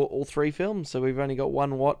we've caught all 3 films, so we've only got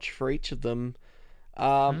one watch for each of them.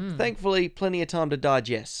 Thankfully, plenty of time to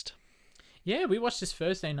digest. Yeah, we watched this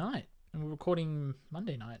Thursday night, and we're recording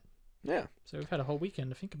Monday night. Yeah. So we've had a whole weekend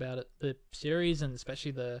to think about it. The series, and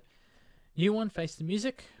especially the new one, Face the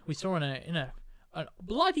Music, we saw in a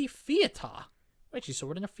bloody theatre. We actually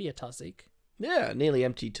saw it in a theatre, Zeke. Yeah, nearly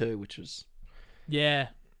empty too, which was... Yeah.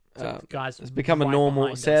 So guys, it's become a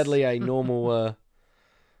normal, sadly, a normal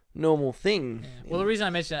normal thing. Yeah. Well, the reason I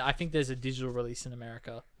mentioned it, I think there's a digital release in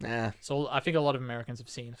America. Nah. So I think a lot of Americans have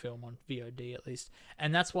seen the film on VOD at least.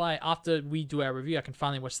 And that's why after we do our review, I can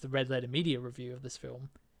finally watch the Red Letter Media review of this film.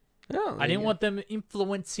 Oh, I didn't want them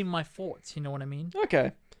influencing my thoughts, you know what I mean?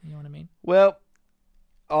 Okay. You know what I mean? Well,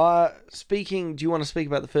 do you want to speak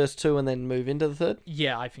about the first two and then move into the third?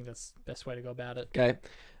 Yeah, I think that's the best way to go about it. Okay.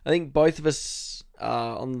 I think both of us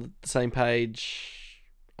are on the same page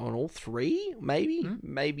on all three, maybe.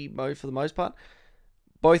 Maybe both for the most part.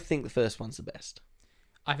 Both think the first one's the best.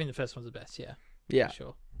 I think the first one's the best, yeah. Yeah. For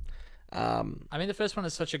sure. I mean, the first one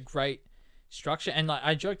is such a great structure. And like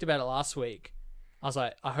I joked about it last week. I was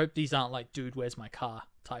like, I hope these aren't like, dude, where's my car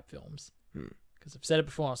type films. Because I've said it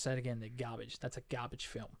before, I'll say it again, they're garbage. That's a garbage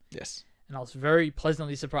film. Yes. And I was very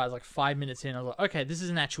pleasantly surprised, like 5 minutes in, I was like, okay, this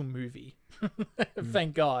is an actual movie.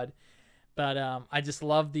 Thank God. But I just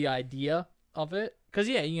love the idea of it. Because,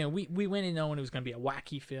 yeah, you know, we went in knowing it was going to be a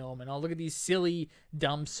wacky film. And oh, look at these silly,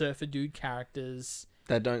 dumb surfer dude characters.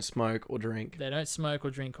 That don't smoke or drink. They don't smoke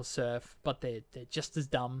or drink or surf, but they're just as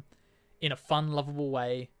dumb in a fun, lovable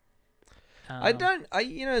way.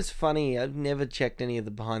 It's funny. I've never checked any of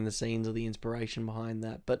the behind the scenes or the inspiration behind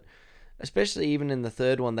that. But especially even in the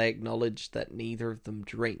third one, they acknowledge that neither of them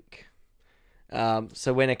drink.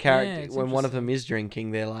 So when when one of them is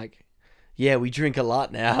drinking, they're like, yeah, we drink a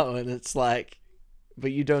lot now. And it's like,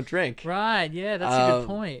 but you don't drink. Right, yeah, that's a good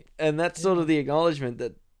point. And that's sort of the acknowledgement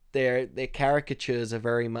that their caricatures are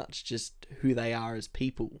very much just who they are as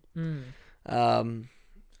people. And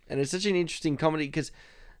it's such an interesting comedy because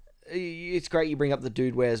it's great you bring up the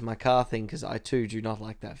dude where's my car thing because I too do not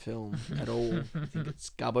like that film at all. I think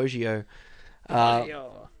it's garboggio.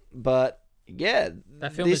 But yeah,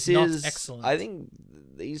 that film is not excellent. I think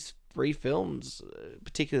these three films,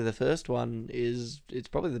 particularly the first one, it's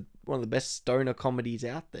probably one of the best stoner comedies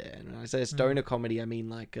out there. And when I say a stoner comedy, I mean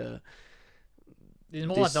like it's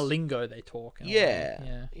more like the lingo they talk.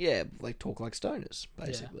 Yeah, like talk like stoners,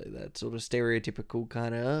 basically. Yeah. That sort of stereotypical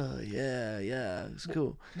kind of, it's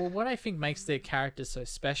cool. Well, what I think makes their characters so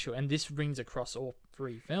special, and this rings across all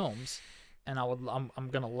three films, and I'm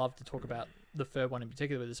gonna love to talk about the third one in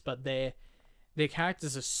particular with this, but their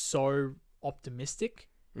characters are so optimistic.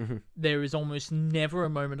 Mm-hmm. There is almost never a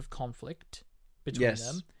moment of conflict between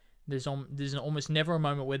them. There's almost never a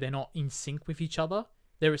moment where they're not in sync with each other.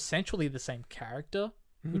 They're essentially the same character,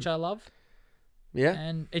 which I love. Yeah.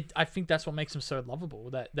 And I think that's what makes them so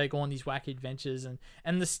lovable, that they go on these wacky adventures.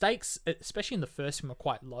 And the stakes, especially in the first film, are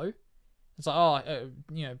quite low. It's like,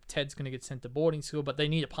 Ted's going to get sent to boarding school, but they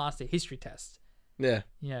need to pass their history test. Yeah.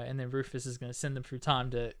 Yeah, and then Rufus is going to send them through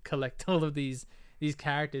time to collect all of these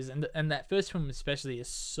characters. And that first film especially is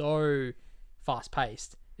so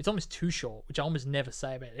fast-paced. It's almost too short, which I almost never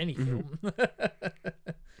say about any film.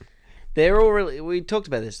 They're all really, we talked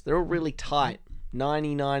about this, they're all really tight.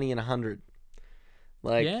 90, 90, and 100.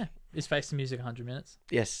 Like, yeah. Is Face the Music 100 minutes?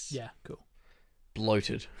 Yes. Yeah, cool.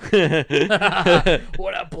 Bloated.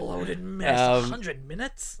 What a bloated mess. 100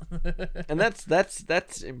 minutes? And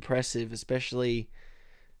that's impressive, especially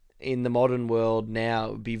in the modern world now.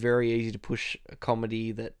 It would be very easy to push a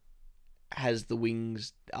comedy that has the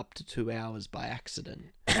wings up to 2 hours by accident.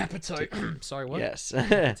 Appetite. Sorry, what? Yes.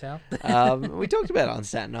 We talked about it on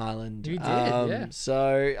Staten Island. You did, yeah.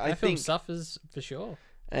 So I think film suffers for sure.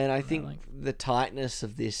 And I think the tightness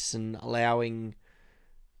of this and allowing,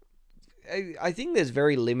 I think there's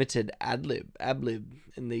very limited ad-lib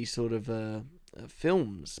in these sort of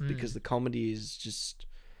films because the comedy is just,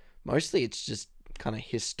 mostly it's just kind of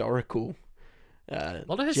historical. A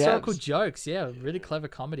lot of historical jokes, yeah. Really clever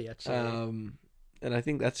comedy, actually. And I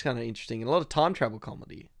think that's kind of interesting. And a lot of time travel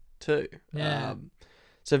comedy, too. Yeah.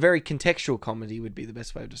 So very contextual comedy would be the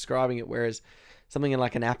best way of describing it. Whereas something in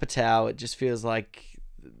like an Apatow, it just feels like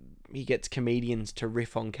he gets comedians to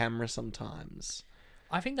riff on camera sometimes.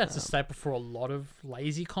 I think that's a staple for a lot of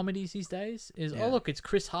lazy comedies these days. Oh, look, it's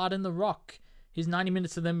Chris Hart and The Rock. Here's 90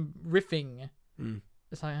 minutes of them riffing.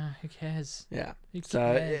 It's like, who cares? Yeah. Who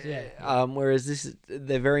cares? Yeah. Whereas this,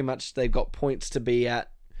 they've got points to be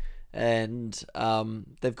at, and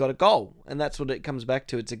they've got a goal, and that's what it comes back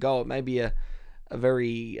to. It's a goal. It may be a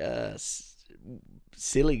very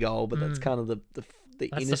silly goal, but that's kind of the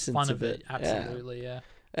that's innocence the fun of it. Absolutely, yeah.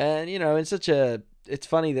 And it's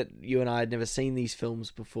funny that you and I had never seen these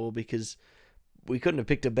films before because we couldn't have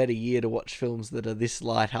picked a better year to watch films that are this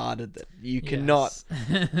lighthearted that you cannot,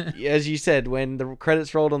 as you said, when the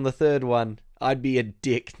credits rolled on the third one, I'd be a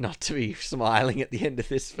dick not to be smiling at the end of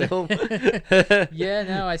this film. Yeah,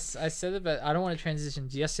 no, I said it, but I don't want to transition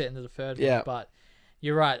just yet into the third one, but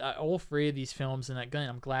you're right. All three of these films, and again,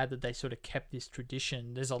 I'm glad that they sort of kept this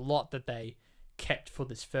tradition. There's a lot that they kept for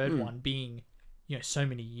this third one being, so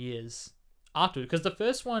many years after. Because the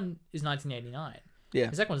first one is 1989. Yeah.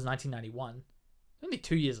 The second one is 1991. Only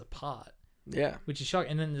 2 years apart. Yeah. Which is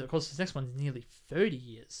shocking. And then, of course, the next one's nearly 30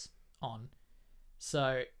 years on.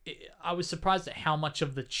 So I was surprised at how much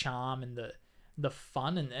of the charm and the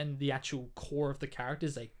fun and the actual core of the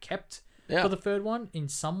characters they kept for the third one. In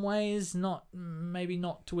some ways, maybe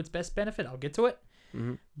not to its best benefit. I'll get to it.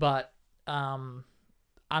 Mm-hmm. But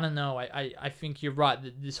I don't know. I think you're right.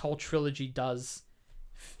 This whole trilogy does.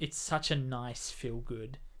 It's such a nice feel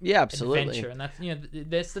good. Yeah, absolutely. Adventure, and that's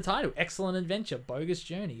that's the title. Excellent adventure, bogus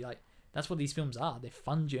journey. Like that's what these films are. They're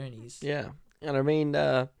fun journeys. Yeah, and I mean,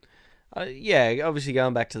 obviously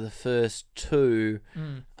going back to the first two,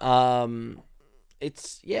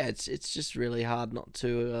 it's just really hard not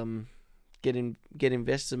to get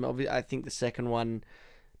invested. I think the second one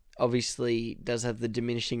obviously does have the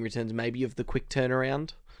diminishing returns, maybe of the quick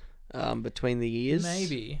turnaround between the years.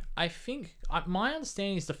 Maybe. I think my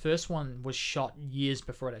understanding is the first one was shot years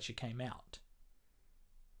before it actually came out.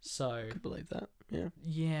 So I could believe that. Yeah.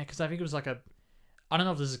 Yeah, because I think it was like I don't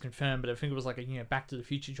know if this is confirmed, but I think it was like Back to the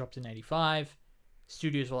Future dropped in 85.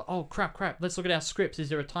 Studios were like, oh crap, let's look at our scripts. Is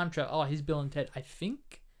there a time travel? Oh, here's Bill and Ted. I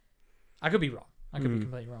think. I could be wrong. I could be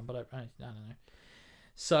completely wrong, but I don't know.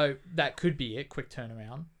 So that could be it. Quick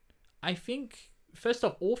turnaround. I think first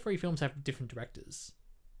off, all three films have different directors.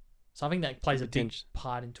 So I think that plays a big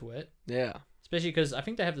part into it. Yeah. Especially because I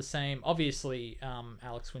think they have the same, obviously,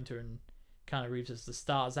 Alex Winter and Keanu Reeves as the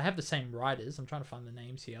stars. They have the same writers. I'm trying to find the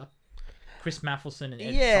names here. Chris Matheson and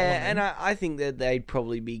Ed Solomon. And I think that they'd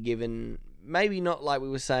probably be given, maybe not like we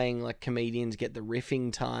were saying, like comedians get the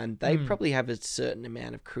riffing time. They probably have a certain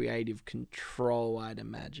amount of creative control, I'd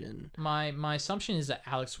imagine. My assumption is that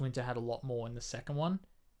Alex Winter had a lot more in the second one.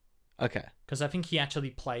 Okay. Because I think he actually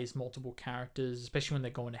plays multiple characters, especially when they're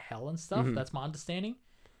going to hell and stuff. That's my understanding.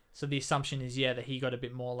 So the assumption is, that he got a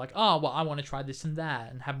bit more like, oh, well, I want to try this and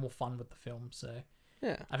that and have more fun with the film. So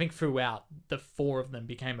yeah, I think throughout, the four of them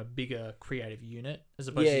became a bigger creative unit as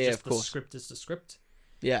opposed to just the script as the script.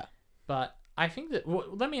 Yeah. But I think that,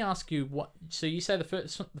 let me ask you, so you say the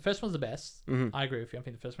first one's the best. I agree with you. I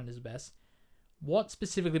think the first one is the best. What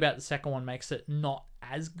specifically about the second one makes it not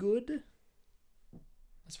as good?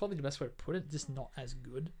 That's probably the best way to put it. Just not as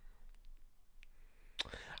good.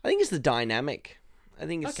 I think it's the dynamic. I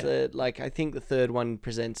think it's I think the third one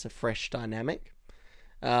presents a fresh dynamic.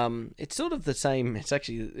 It's sort of the same. It's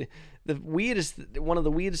actually one of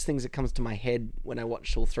the weirdest things that comes to my head when I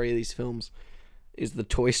watched all three of these films is the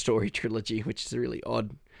Toy Story trilogy, which is really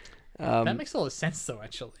odd. That makes a lot of sense, though,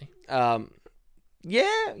 actually.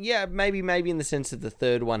 Yeah, maybe in the sense that the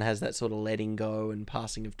third one has that sort of letting go and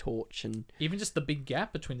passing of torch, and even just the big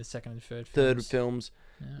gap between the second and third films.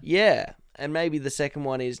 Yeah, and maybe the second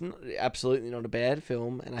one is absolutely not a bad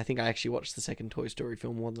film, and I think I actually watched the second Toy Story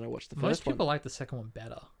film more than I watched the first one. Most people like the second one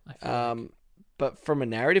better, I feel like. But from a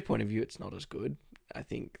narrative point of view, it's not as good. I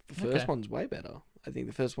think the first one's way better. I think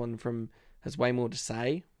the first one has way more to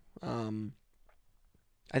say.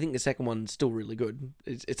 I think the second one's still really good.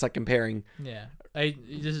 It's like comparing... Yeah.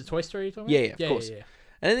 Is it Toy Story you're talking about? Yeah, of course. Yeah.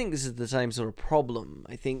 And I think this is the same sort of problem.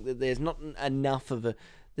 I think that there's not enough of the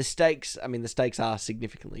stakes... I mean, the stakes are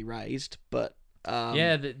significantly raised, but...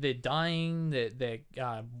 they're dying. Their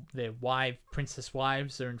princess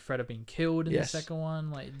wives are in threat of being killed in the second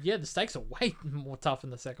one. The stakes are way more tough in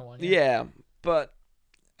the second one. Yeah, but...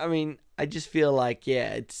 I mean, I just feel like,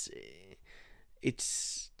 it's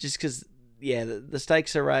just because... Yeah, the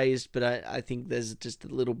stakes are raised, but I think there's just a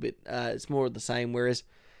little bit. It's more of the same. Whereas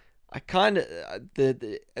I kind of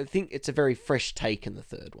I think it's a very fresh take in the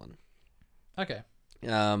third one. Okay.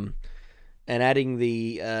 And adding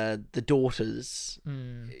the daughters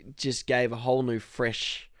just gave a whole new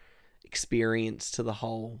fresh experience to the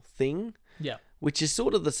whole thing. Yeah. Which is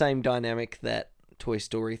sort of the same dynamic that Toy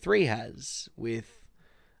Story 3 has with.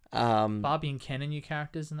 Barbie and Ken are new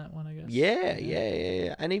characters in that one, I guess.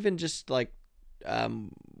 Yeah. And even just like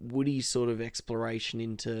Woody's sort of exploration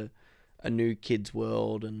into a new kid's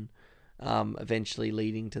world and eventually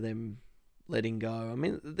leading to them letting go. I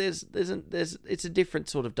mean, there's it's a different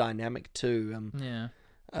sort of dynamic too.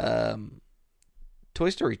 Toy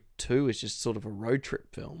Story 2 is just sort of a road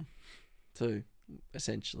trip film too,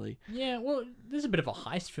 essentially. Yeah, well, there's a bit of a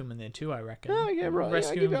heist film in there too, I reckon. Oh yeah, right.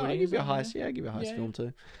 I'll give you a heist. Yeah, I'll give you a heist film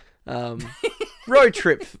too. Road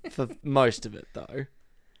trip for most of it though.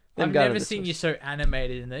 I've never seen you so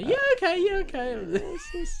animated in there. Yeah, okay.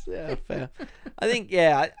 Yeah, fair. I think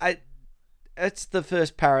I that's the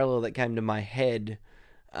first parallel that came to my head.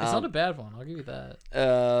 It's not a bad one. I'll give you that.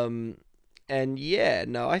 And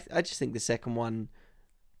I just think the second one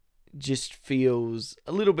just feels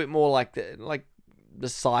a little bit more like the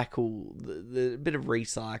cycle, the bit of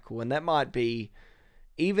recycle, and that might be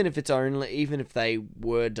even if they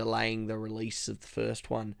were delaying the release of the first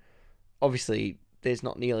one. Obviously, there's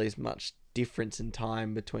not nearly as much difference in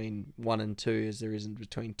time between 1 and 2 as there isn't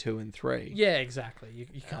between 2 and 3. Yeah, exactly.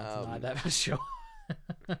 You can't deny that for sure.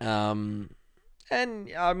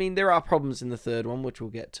 And I mean, there are problems in the third one, which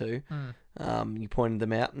we'll get to. You pointed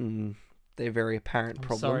them out, and they're very apparent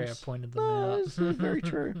problems. Sorry, I pointed them out. It's very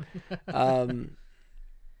true.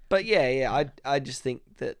 But yeah, I just think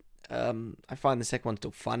that I find the second one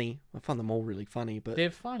still funny. I find them all really funny, but they're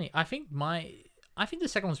funny. I think the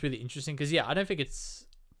second one's really interesting because I don't think it's.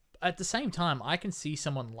 At the same time, I can see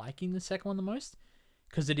someone liking the second one the most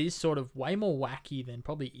because it is sort of way more wacky than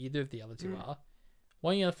probably either of the other two are.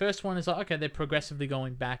 Well, the first one is like, okay, they're progressively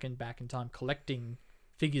going back and back in time, collecting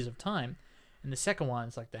figures of time. And the second one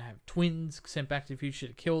is like they have twins sent back to the future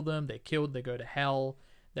to kill them. They're killed. They go to hell.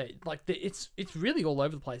 It's really all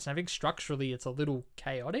over the place. And I think structurally it's a little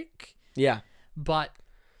chaotic. yeah. But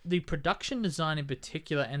the production design in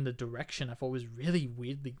particular and the direction I thought was really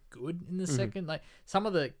weirdly good in the second. Like some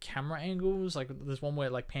of the camera angles, like there's one where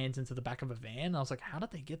it like pans into the back of a van. I was like, how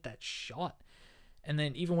did they get that shot? And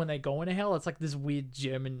then even when they go into hell, it's like this weird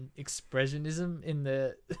German expressionism in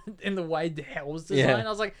the in the way the hell's designed. Yeah. I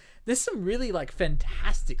was like, there's some really like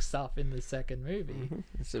fantastic stuff in the second movie.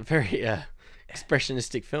 It's a very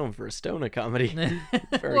expressionistic film for a stoner comedy.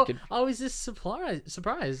 Very Well, good. I was just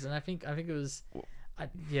surprised, and I think it was,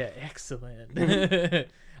 excellent.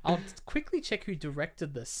 I'll quickly check who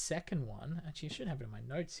directed the second one. Actually, I should have it in my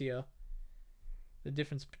notes here. The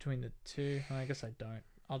difference between the two. I guess I don't.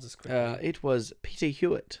 I'll just quickly. It was Peter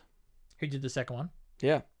Hewitt. Who did the second one?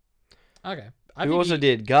 Yeah. Okay. Who also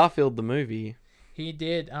did Garfield the movie. He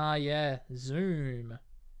did. Yeah. Zoom.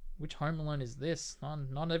 Which Home Alone is this?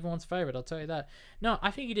 Not everyone's favorite. I'll tell you that. No, I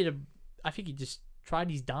think he did I think he just tried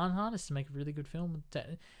his darn hardest to make a really good film.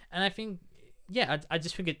 And I think, I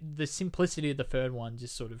just think the simplicity of the third one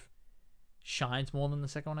just sort of shines more than the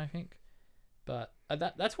second one, I think. But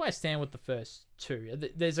that's why I stand with the first two.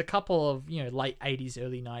 There's a couple of, late 80s,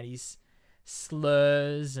 early 90s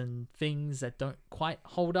slurs and things that don't quite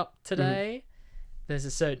hold up today. There's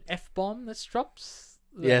a certain F-bomb that drops.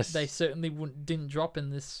 Yes. They certainly didn't drop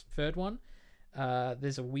in this third one.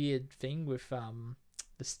 There's a weird thing with the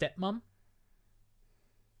stepmom,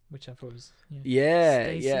 which I thought was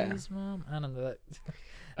Stacey's mom. I don't know that.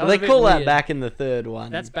 Well, they call that back in the third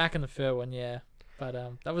one. That's back in the third one, yeah. But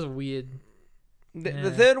that was a weird.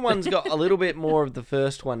 The third one's got a little bit more of the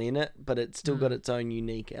first one in it, but it's still got its own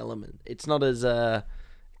unique element. It's not as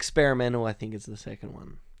experimental, I think, as the second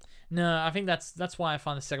one. No, I think that's why I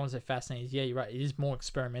find the second one so fascinating. Yeah, you're right. It is more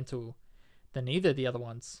experimental than either of the other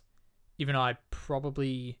ones. Even though I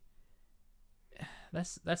probably...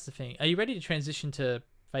 That's the thing. Are you ready to transition to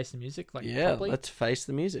face the music? Properly? Let's face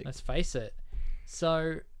the music. Let's face it.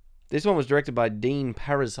 So... This one was directed by Dean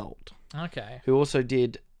Parisholt. Okay. Who also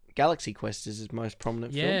did Galaxy Quest as his most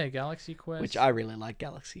prominent film. Yeah, Galaxy Quest. Which I really like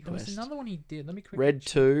Galaxy There Quest. was another one he did. Let me quickly Red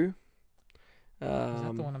check. 2. Is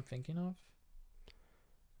that the one I'm thinking of?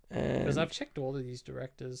 Because I've checked all of these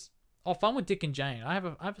directors. Oh, Fun with Dick and Jane. I have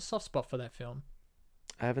a soft spot for that film.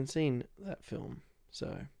 I haven't seen that film,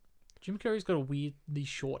 so... Jim Carrey's got a weirdly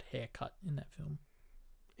short haircut in that film.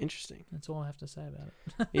 Interesting. That's all I have to say about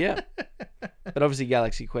it. Yeah. But obviously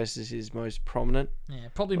Galaxy Quest is his most prominent. Yeah,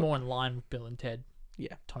 probably more in line with Bill and Ted.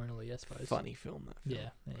 Yeah. Tonally, I suppose. Funny film, that film. Yeah,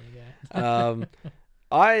 there you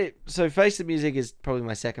go. So Face the Music is probably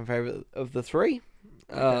my second favorite of the three.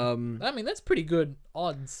 Okay. I mean, that's pretty good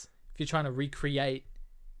odds if you're trying to recreate.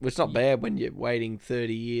 It's not bad when you're waiting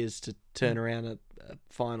 30 years to turn around a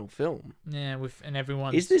final film. Yeah, and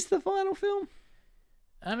everyone. Is this the final film?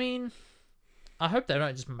 I mean, I hope they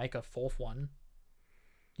don't just make a fourth one.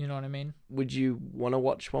 You know what I mean? Would you want to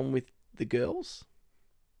watch one with the girls?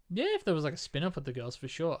 Yeah, if there was like a spin-off with the girls, for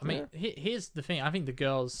sure. I mean, here's the thing. I think the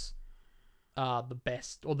girls are the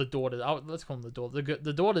best, or the daughters. Let's call them the daughters.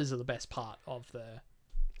 The daughters are the best part of the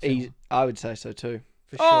film. I would say so too.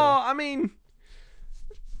 For sure. Oh, I mean...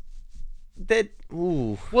 Well,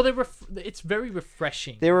 it's very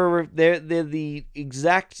refreshing. They're the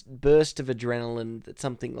exact burst of adrenaline that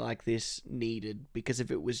something like this needed. Because if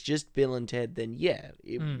it was just Bill and Ted, then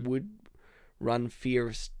it would run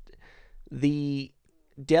fierce. The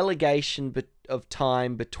delegation of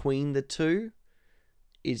time between the two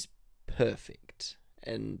is perfect,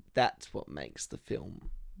 and that's what makes the film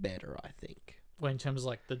better, I think. Well, in terms of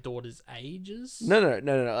like the daughters' ages? No.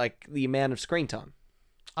 Like the amount of screen time.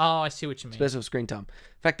 Oh, I see what you mean. Special screen time.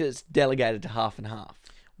 The fact that it's delegated to half and half.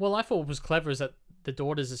 Well, I thought what was clever is that the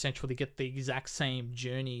daughters essentially get the exact same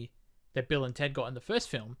journey that Bill and Ted got in the first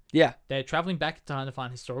film. Yeah. They're traveling back in time to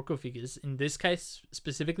find historical figures, in this case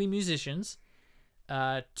specifically musicians,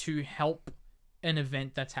 to help an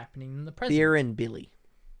event that's happening in the present. Thea and Billy.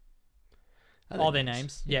 All their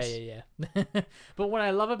names. Yes. Yeah. But what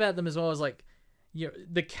I love about them as well is like,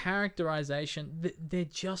 the characterization. They're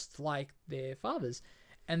just like their fathers,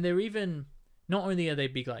 and they're even. Not only are they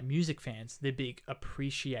big like music fans, they're big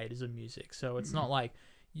appreciators of music. So it's not like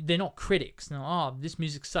they're not critics. No, oh, this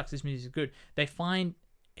music sucks. This music is good. They find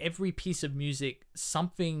every piece of music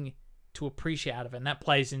something to appreciate out of it, and that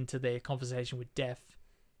plays into their conversation with Def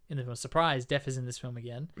in the film. Surprise, Def is in this film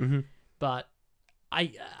again. Mm-hmm. But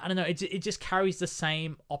I don't know. It just carries the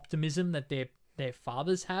same optimism that their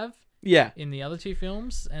fathers have. Yeah. In the other two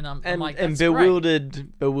films, and I'm like, and that's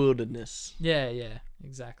great. bewilderedness. Yeah,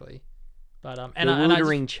 exactly. But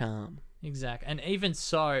bewildering charm. Exactly. And even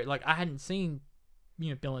so, like, I hadn't seen,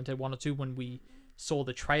 Bill and Ted 1 or 2 when we saw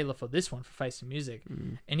the trailer for this one, for Face of Music.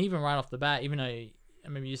 And even right off the bat, even though I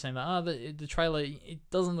remember you saying that, the trailer, it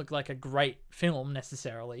doesn't look like a great film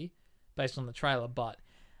necessarily based on the trailer, but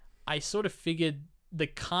I sort of figured the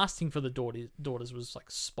casting for the daughters was like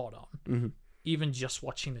spot on. Mm-hmm. Even just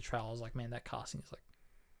watching the trailer, I was like, man, that casting is like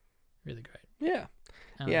really great. Yeah.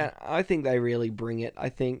 I think they really bring it. I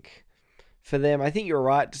think for them, I think you're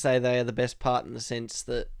right to say they are the best part in the sense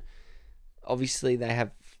that obviously they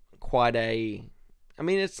have quite a... I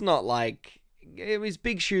mean, it's not like... It was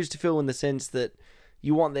big shoes to fill in the sense that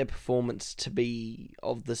you want their performance to be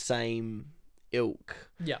of the same ilk.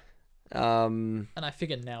 Yeah. And I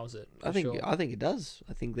think it nails it. I think it does.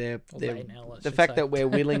 I think they nail it, the fact that we're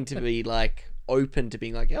willing to be like open to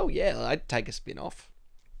being like, oh yeah, I'd take a spin off.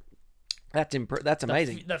 That's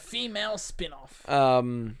amazing. The female spin-off.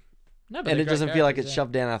 No, and it doesn't feel like it's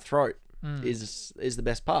shoved down our throat. Is the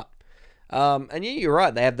best part. And yeah, you're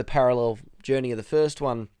right. They have the parallel journey of the first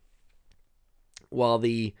one, while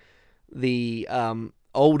the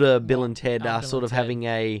older Bill and Ted are sort of having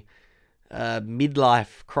a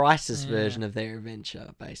midlife crisis version of their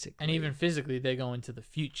adventure, basically. And even physically, they're going to the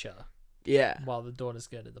future. Yeah. While the daughters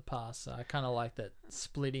go to the past. So I kind of like that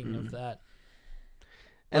splitting of that.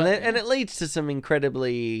 And it leads to some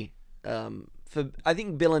incredibly... I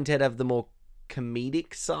think Bill and Ted have the more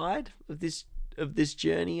comedic side of this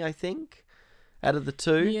journey, I think, out of the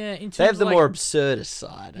two. Yeah, they have the more absurdist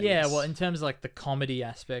side. I guess. Well, in terms of like the comedy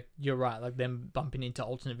aspect, you're right. Like them bumping into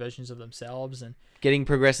alternate versions of themselves and getting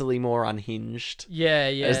progressively more unhinged.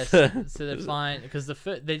 Yeah. So they're fine because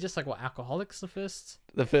they're just like alcoholics the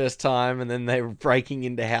first time, and then they're breaking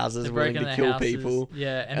into houses willing to kill people.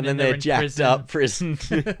 Yeah, and then they're jacked up prison,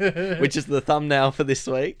 which is the thumbnail for this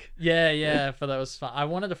week. Yeah. But that was fun. I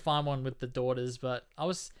wanted to find one with the daughters, but I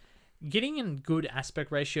was getting in good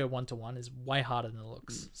aspect ratio 1-to-1 is way harder than it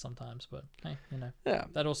looks sometimes. But hey,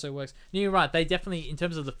 that also works. You're right. They definitely, in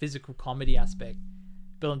terms of the physical comedy aspect,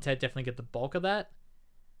 Bill and Ted definitely get the bulk of that.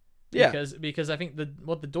 Yeah. Because I think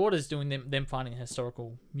what the daughters doing, them finding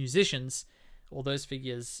historical musicians, all those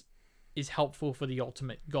figures, is helpful for the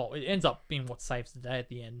ultimate goal. It ends up being what saves the day at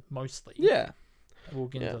the end, mostly. Yeah. We'll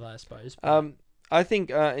get into that, I suppose. I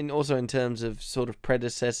think, also in terms of sort of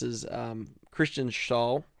predecessors, Christian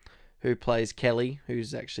Stahl, who plays Kelly,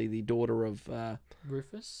 who's actually the daughter of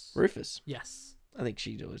Rufus. Yes. I think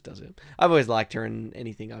she always does it. I've always liked her in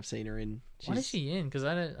anything I've seen her in. What is she in? Because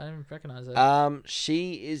I don't recognize her.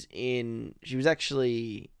 She was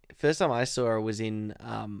actually... First time I saw her was in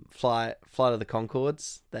Flight of the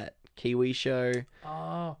Conchords, that Kiwi show.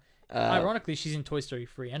 Oh. Ironically, she's in Toy Story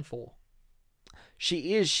 3 and 4.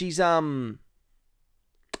 She is. She's she's in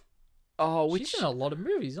a lot of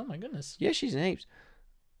movies. Oh my goodness. Yeah, she's in heaps.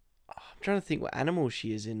 I'm trying to think what animal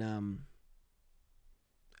she is in.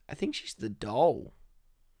 I think she's the doll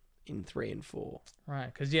in 3 and 4.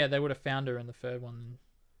 Right, because they would have found her in the third one.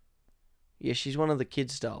 Yeah, she's one of the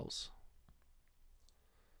kids' dolls.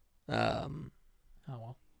 Oh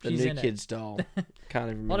well, the new kids doll. Can't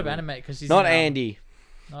even remember. A lot of anime because she's not Andy.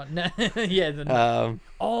 Yeah.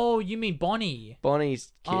 Oh, you mean Bonnie?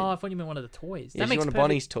 Bonnie's kid. Oh, I thought you meant one of the toys. Yeah, she's one of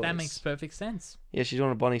Bonnie's toys. That makes perfect sense. Yeah, she's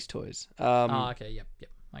one of Bonnie's toys. Okay. Yep.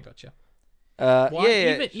 I gotcha.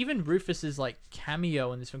 Even Rufus's like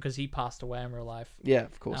cameo in this one, because he passed away in real life. Yeah,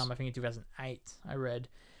 of course. I think in 2008 I read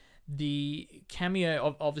the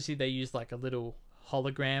cameo. Obviously, they used like a little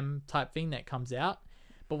hologram type thing that comes out.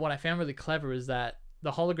 But what I found really clever is that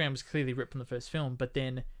the hologram was clearly ripped from the first film, but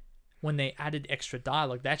then when they added extra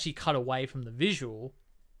dialogue, they actually cut away from the visual,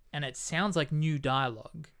 and it sounds like new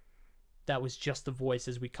dialogue. That was just the voice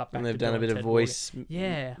as we cut back. And they've done a bit of voice.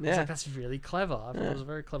 Yeah. I was like, that's really clever. I thought it was a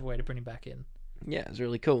very clever way to bring him back in. Yeah, it was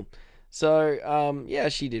really cool. So, yeah,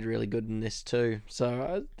 she did really good in this too.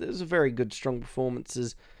 So, there's a very good, strong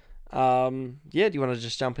performances. Yeah, do you want to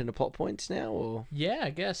just jump into plot points now, or? Yeah, I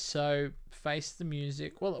guess so. Face the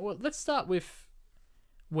music. Well, let's start with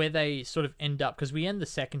where they sort of end up, because we end the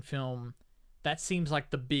second film. That seems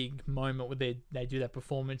like the big moment where they do that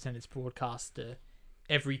performance and it's broadcast to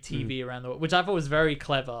every TV around the world, which I thought was very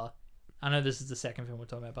clever. I know this is the second film we're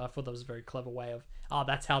talking about, but I thought that was a very clever way of,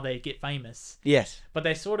 that's how they get famous. Yes. But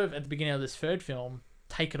they sort of, at the beginning of this third film,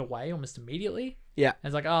 take it away almost immediately. Yeah.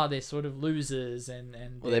 And it's like, they're sort of losers and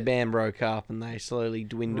Well, their band broke up and they slowly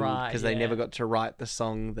dwindled Right, because they yeah. never got to write the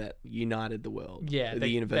song that united the world. Yeah, the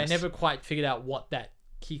universe. They never quite figured out what that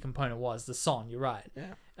key component was, the song, you're right.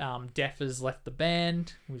 Yeah. Def has left the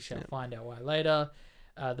band. We shall find out why later.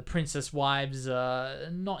 The princess wives are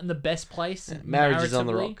not in the best place. Marriage is on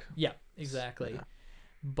the narratively. rock. Yeah, exactly. Yeah.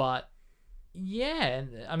 But yeah,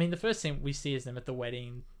 and I mean, the first thing we see is them at the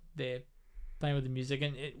wedding. They're playing with the music,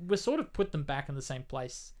 and we sort of put them back in the same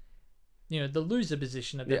place. You know, the loser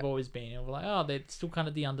position that they've always been in. We're like, they're still kind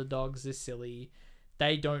of the underdogs. They're silly.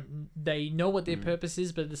 They know what their purpose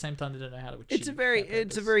is, but at the same time, they don't know how to achieve.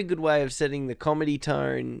 It's a very good way of setting the comedy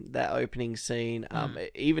tone. That opening scene,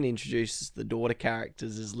 it even introduces the daughter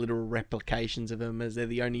characters as literal replications of them, as they're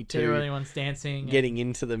the only two They're the only ones dancing, getting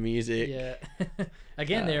into the music. Yeah.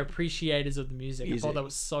 Again, they're appreciators of the music. I thought that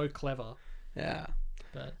was so clever. Yeah.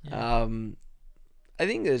 But yeah. I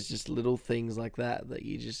think there's just little things like that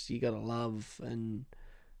you gotta love, and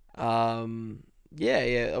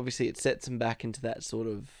yeah. Obviously, it sets them back into that sort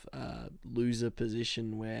of loser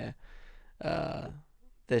position where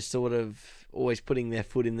they're sort of always putting their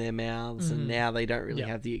foot in their mouths, and now they don't really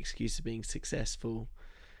have the excuse of being successful,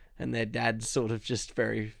 and their dad's sort of just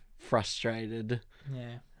very frustrated.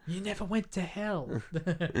 Yeah. You never went to hell.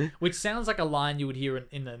 Which sounds like a line you would hear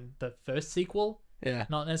in the first sequel. Yeah.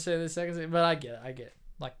 Not necessarily the second sequel, but I get it.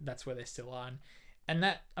 Like, that's where they're still on. And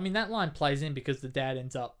that line plays in because the dad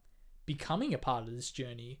ends up becoming a part of this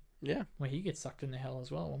journey. Yeah. Where he gets sucked into hell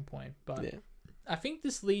as well at one point. But yeah. I think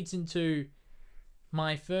this leads into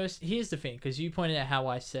my first... Here's the thing, because you pointed out how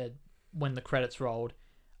I said when the credits rolled,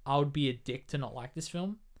 I would be a dick to not like this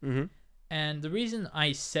film. Mm-hmm. And the reason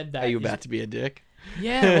I said that... Are you about to be a dick?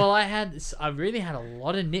 Yeah, well, I really had a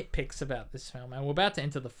lot of nitpicks about this film, and we're about to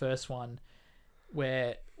enter the first one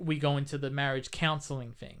where we go into the marriage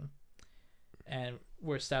counseling thing, and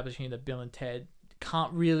we're establishing that Bill and Ted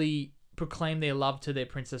can't really proclaim their love to their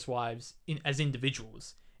princess wives as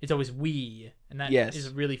individuals. It's always we, and that is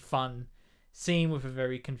a really fun scene with a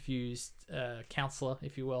very confused counselor,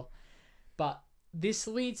 if you will. But this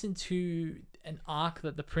leads into an arc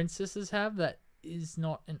that the princesses have that is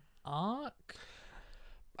not an arc.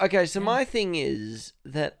 Okay, so my thing is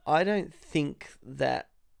that I don't think that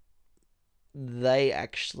they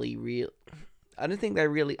actually I don't think they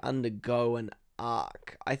really undergo an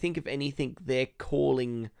arc. I think, if anything, they're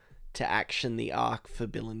calling to action the arc for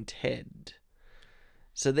Bill and Ted.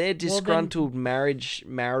 So their disgruntled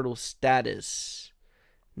marital status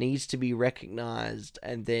needs to be recognized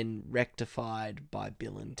and then rectified by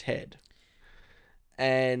Bill and Ted.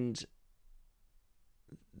 And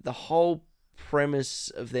the whole premise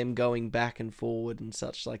of them going back and forward and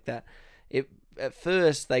such like that, at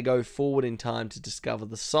first they go forward in time to discover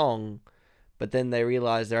the song, but then they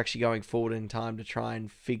realize they're actually going forward in time to try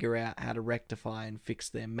and figure out how to rectify and fix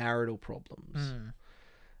their marital problems.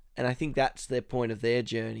 And I think that's their point of their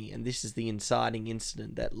journey, and this is the inciting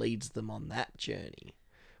incident that leads them on that journey,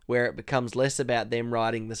 where it becomes less about them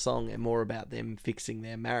writing the song and more about them fixing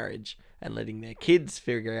their marriage and letting their kids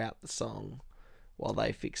figure out the song while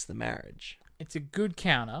they fix the marriage. It's a good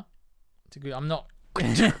counter. I'm not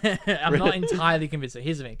I'm not entirely convinced.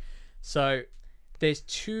 Here's the thing. So there's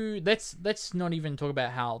two. Let's not even talk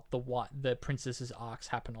about how the princesses' arcs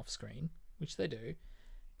happen off screen, which they do.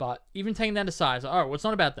 But even taking that aside, it's like, all right, well, it's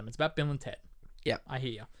not about them. It's about Bill and Ted. Yeah, I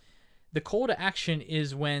hear you. The call to action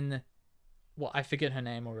is when, I forget her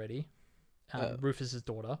name already. Rufus's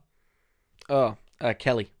daughter.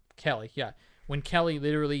 Kelly. Kelly, yeah. When Kelly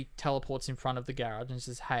literally teleports in front of the garage and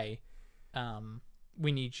says, "Hey,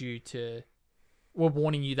 we need you to. We're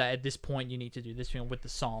warning you that at this point you need to do this thing with the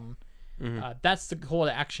song." Mm-hmm. That's the call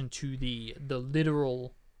to action to the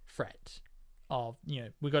literal threat of,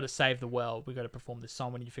 we got to save the world. We got to perform this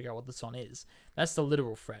song. We need to figure out what the song is. That's the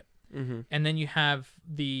literal threat. Mm-hmm. And then you have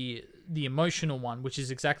the emotional one, which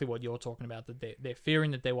is exactly what you're talking about. That they're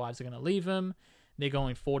fearing that their wives are going to leave them. They're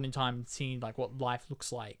going forward in time and seeing like what life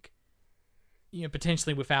looks like.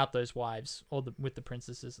 Potentially without those wives, or with the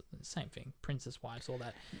princesses, same thing, princess wives, all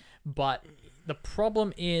that. But the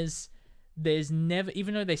problem is there's never,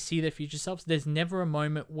 even though they see their future selves, there's never a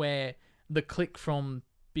moment where the click from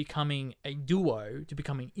becoming a duo to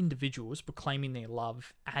becoming individuals, proclaiming their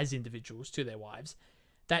love as individuals to their wives,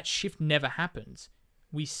 that shift never happens.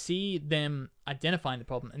 We see them identifying the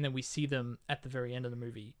problem, and then we see them at the very end of the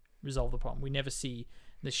movie resolve the problem. We never see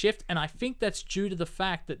the shift, and I think that's due to the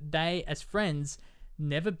fact that they, as friends,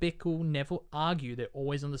 never bicker, never argue. They're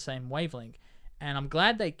always on the same wavelength. And I'm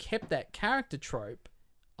glad they kept that character trope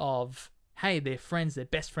of, hey, they're friends, they're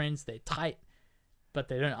best friends, they're tight, but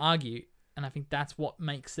they don't argue. And I think that's what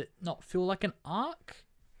makes it not feel like an arc.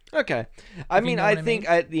 Okay. I you mean, know I what I think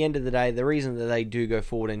mean? at the end of the day, the reason that they do go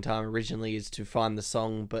forward in time originally is to find the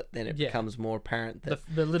song, but then it Yeah. becomes more apparent that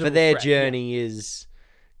The literal for their threat, yeah. journey is...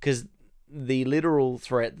 Because the literal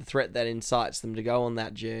threat, the threat that incites them to go on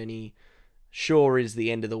that journey, sure is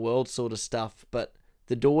the end of the world sort of stuff, but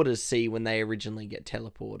the daughters see when they originally get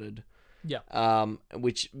teleported. Yeah.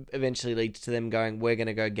 Which eventually leads to them going, we're going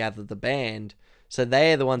to go gather the band. So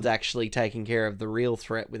they're the ones actually taking care of the real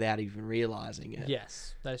threat without even realizing it.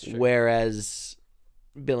 Yes, that's true. Whereas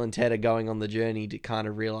Bill and Ted are going on the journey to kind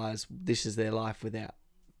of realize this is their life without,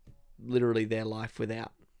 literally their life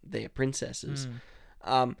without their princesses.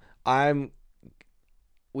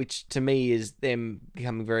 Which to me is them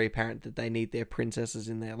becoming very apparent that they need their princesses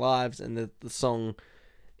in their lives, and that the song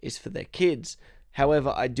is for their kids.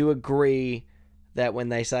 However, I do agree that when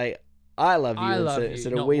they say, I love you,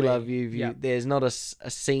 instead of not we love you, Yeah. there's not a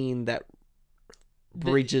scene that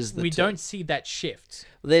bridges the We two. don't see that shift.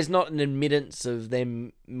 There's not an admittance of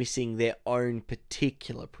them missing their own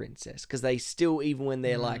particular princess, because they still, even when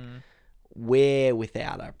they're like, we're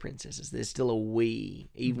without our princesses, there's still a we,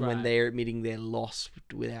 even when Right. they're admitting they're lost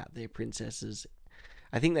without their princesses.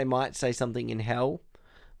 I think they might say something in hell,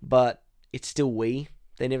 but it's still we.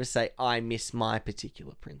 They never say, I miss my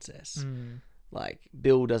particular princess. Like,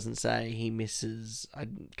 Bill doesn't say he misses... I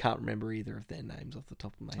can't remember either of their names off the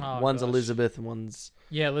top of my head. Oh, one's gosh. Elizabeth and one's...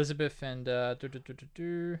 Yeah, Elizabeth and...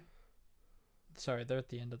 Sorry, they're at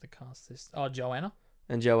the end of the cast list. Oh, Joanna?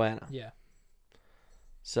 And Joanna. Yeah.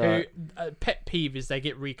 So... pet peeve is they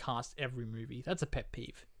get recast every movie. That's a pet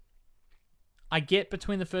peeve. I get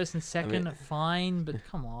between the first and second, fine, but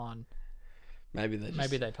come on. Maybe they just...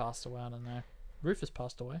 Maybe they passed away, I don't know. Rufus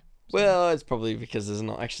passed away. Well, it's probably because there's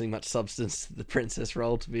not actually much substance to the princess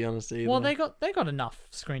role, to be honest, either. Well, they got enough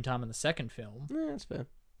screen time in the second film. Yeah, that's fair.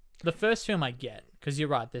 The first film I get, because you're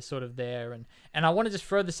right, they're sort of there. And I want to just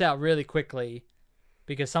throw this out really quickly,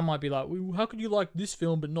 because some might be like, well, how could you like this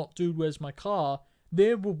film but not Dude, Where's My Car?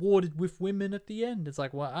 They're rewarded with women at the end. It's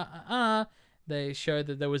like, well, They show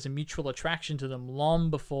that there was a mutual attraction to them long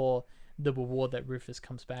before the reward that Rufus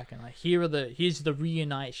comes back. And like, here's the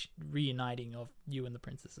reuniting of you and the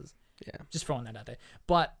princesses. Yeah. Just throwing that out there.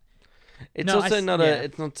 But it's no, also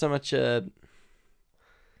it's not so much a...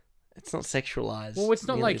 It's not sexualized. Well, it's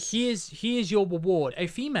not really. like, here's your reward, a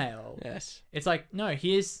female. Yes. It's like, no,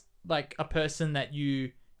 here's like a person that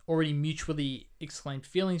you already mutually exclaimed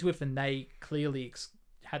feelings with, and they clearly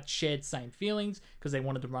had shared same feelings because they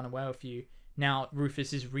wanted to run away with you. Now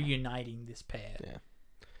Rufus is reuniting this pair. Yeah.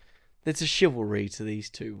 There's a chivalry to these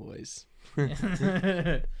two boys.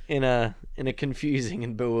 in a confusing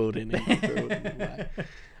and bewildering way.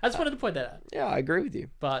 I just wanted to point that out. Yeah, I agree with you.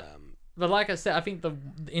 But like I said, I think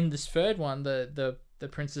in this third one, the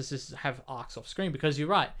princesses have arcs off screen, because you're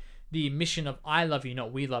right. The mission of I love you,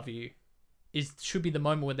 not we love you, should be the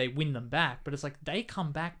moment where they win them back. But it's like they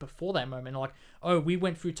come back before that moment. Like, oh, we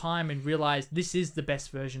went through time and realized this is the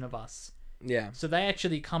best version of us. Yeah. So they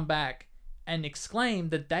actually come back and exclaim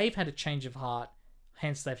that they've had a change of heart.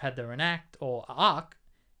 Hence, they've had their own act or arc,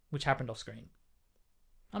 which happened off screen.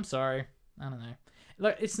 I'm sorry. I don't know.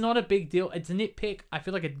 Look, it's not a big deal. It's a nitpick. I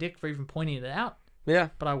feel like a dick for even pointing it out. Yeah.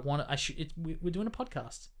 But I want to. We're doing a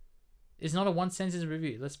podcast. It's not a one sentence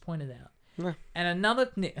review. Let's point it out. No. And another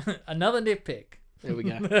nitpick. There we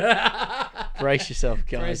go. Brace yourself,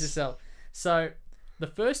 guys. Brace yourself. So, the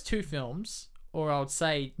first two films, or I would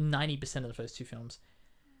say 90% of the first two films,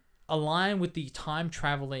 align with the time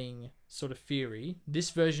traveling sort of theory.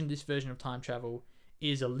 This version of time travel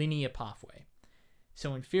is a linear pathway.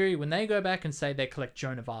 So in theory, when they go back and say they collect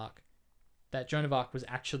Joan of Arc, that Joan of Arc was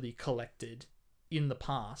actually collected in the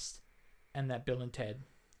past, and that Bill and Ted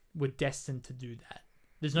were destined to do that.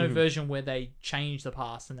 There's no version where they change the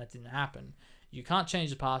past and that didn't happen. You can't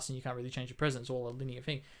change the past and you can't really change the present. It's all a linear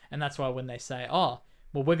thing. And that's why when they say, oh,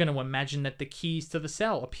 well, we're going to imagine that the keys to the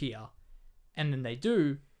cell appear, and then they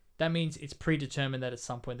do, that means it's predetermined that at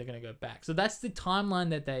some point they're going to go back. So that's the timeline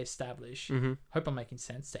that they establish. Hope I'm making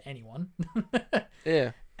sense to anyone.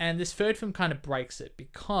 Yeah. And this third film kind of breaks it,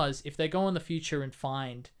 because if they go in the future and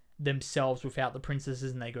find themselves without the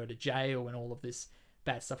princesses, and they go to jail, and all of this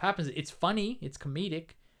bad stuff happens. It's funny, it's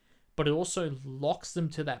comedic, but it also locks them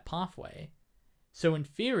to that pathway. So in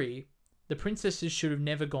theory, the princesses should have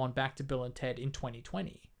never gone back to Bill and Ted in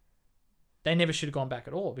 2020. They never should have gone back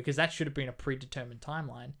at all, because that should have been a predetermined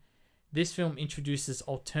timeline. This film introduces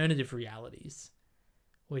alternative realities,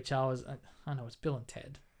 which I know it's Bill and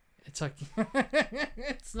Ted. It's like,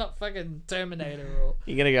 it's not fucking Terminator or...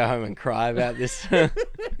 You're going to go home and cry about this.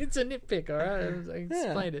 It's a nitpick, all right? I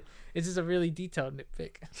explained it. It's just a really detailed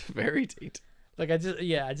nitpick. It's very detailed. Like,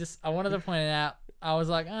 I wanted to point it out. I was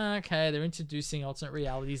like, okay, they're introducing alternate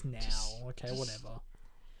realities now. Okay, whatever.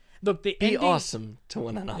 Look, the ending... Be awesome to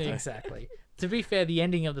one another. Exactly. To be fair, the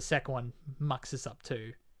ending of the second one mucks this up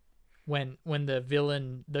too. When the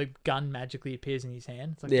villain, the gun magically appears in his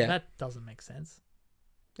hand. It's like, that doesn't make sense.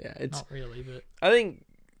 Yeah, it's... Not really, but... I think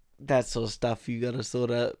that sort of stuff you got to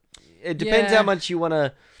sort of... It depends how much you want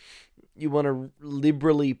to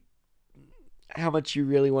liberally... How much you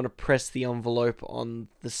really want to press the envelope on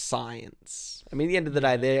the science. I mean, at the end of the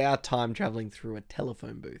day, they are time traveling through a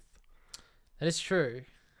telephone booth. That is true.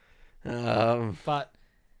 But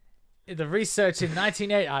the research in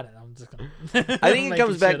 1980... I don't know, I'm just going to... I think it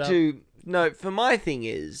comes back to... No, for my thing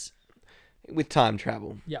is, with time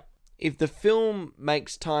travel. Yep. If the film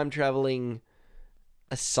makes time traveling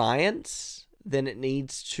a science, then it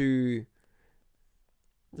needs to...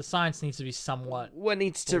 The science needs to be somewhat... Well, it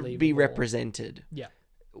needs to be believable. represented. Yeah.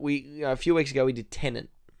 A few weeks ago, we did Tenet.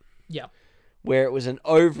 Yeah. Where it was an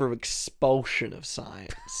over-expulsion of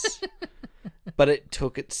science. But it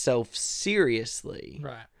took itself seriously.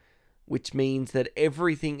 Right. Which means that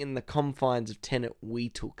everything in the confines of Tenet we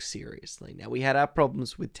took seriously. Now, we had our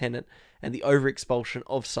problems with Tenet, and the over-expulsion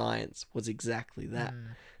of science was exactly that.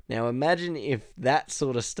 Now, imagine if that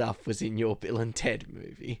sort of stuff was in your Bill and Ted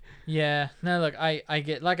movie. Yeah. No, look, I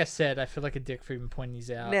get... Like I said, I feel like a dick for even pointing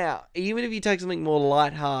these out. Now, even if you take something more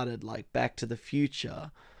lighthearted, like Back to the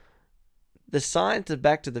Future, the science of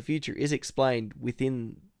Back to the Future is explained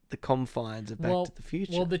within the confines of Back to the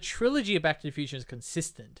Future. Well, the trilogy of Back to the Future is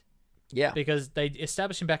consistent. Yeah. Because they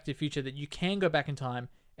established in Back to the Future that you can go back in time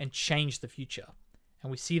and change the future. And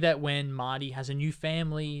we see that when Marty has a new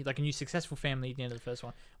family, like a new successful family at the end of the first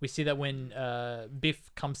one. We see that when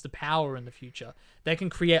Biff comes to power in the future. They can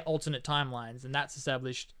create alternate timelines, and that's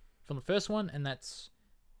established from the first one, and that's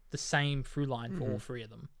the same through line for all three of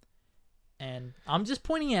them. And I'm just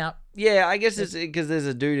pointing out... Yeah, I guess it's because there's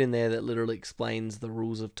a dude in there that literally explains the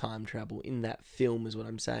rules of time travel in that film, is what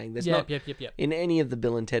I'm saying. There's not in any of the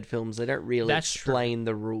Bill and Ted films, they don't really explain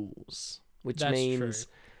the rules, which means...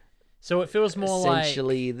 True. So it feels more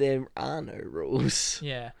essentially there are no rules.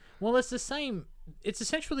 Yeah. Well, it's the same. It's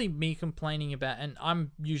essentially me complaining about, and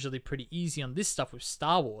I'm usually pretty easy on this stuff with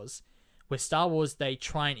Star Wars, where Star Wars, they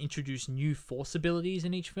try and introduce new Force abilities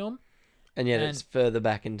in each film. And yet it's further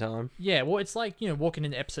back in time. Yeah, well, it's like, walking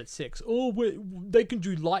into episode 6. Oh, wait, they can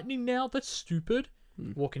do lightning now? That's stupid.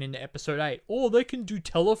 Walking into episode 8. Oh, they can do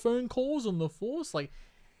telephone calls on the Force? Like,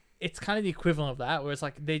 it's kind of the equivalent of that, where it's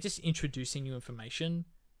like, they're just introducing new information.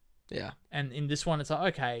 Yeah. And in this one, it's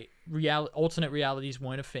like, okay, alternate realities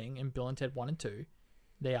weren't a thing in Bill and Ted 1 and 2.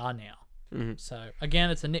 They are now. So, again,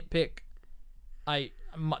 it's a nitpick.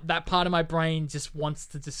 That part of my brain just wants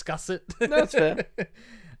to discuss it. That's fair.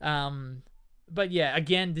 But yeah,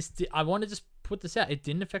 again, I want to just put this out. It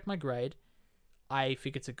didn't affect my grade. I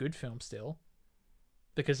think it's a good film still.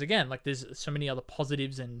 Because, again, like, there's so many other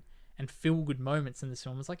positives and feel-good moments in this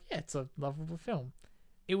film. It's like, yeah, it's a lovable film.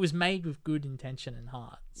 It was made with good intention and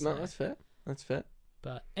heart. So. No, that's fair. That's fair.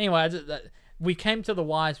 But anyway, we came to the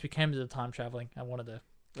whys. We came to the time traveling. I wanted to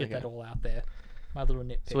get that all out there. My little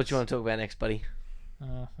nitpicks. So what do you want to talk about next, buddy?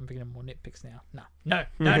 I'm thinking of more nitpicks now. No.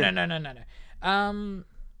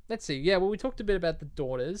 Let's see. Yeah, well, we talked a bit about the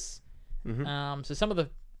daughters. So some of the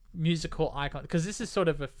musical icons, because this is sort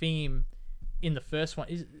of a theme in the first one,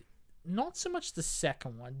 is not so much the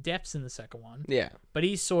second one. Depp's in the second one. Yeah. But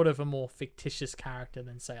he's sort of a more fictitious character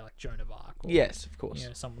than, say, like Joan of Arc. Or, yes, of course.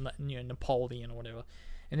 Someone, Napoleon or whatever.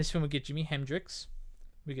 In this film, we get Jimi Hendrix.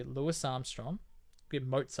 We get Louis Armstrong. We get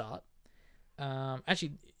Mozart.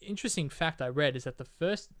 Actually, interesting fact I read is that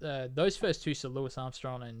those first two, so Louis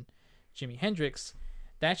Armstrong and Jimi Hendrix,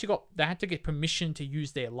 they had to get permission to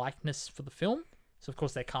use their likeness for the film. So of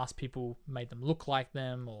course they cast people, made them look like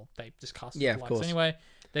them, or they just cast them like us anyway.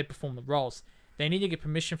 They perform the roles. They need to get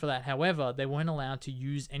permission for that. However, they weren't allowed to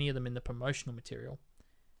use any of them in the promotional material,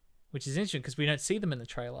 which is interesting because we don't see them in the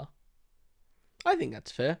trailer. I think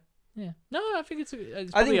that's fair. Yeah. No, I think it's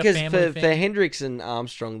I think because for for Hendrix and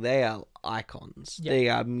Armstrong, they are icons. Yeah. They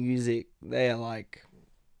are music. They are like,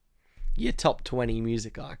 your top 20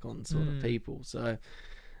 music icon sort of people. So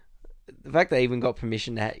the fact they even got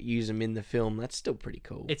permission to use them in the film, that's still pretty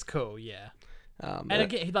cool. It's cool, yeah. And And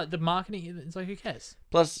again, like the marketing, it's like who cares?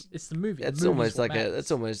 plus, It's the movie. it's almost like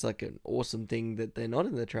an awesome thing that they're not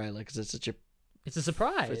in the trailer because it's such a It's a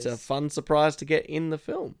surprise. it's a fun surprise to get in the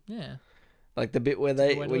film. Yeah. Like the bit where It's a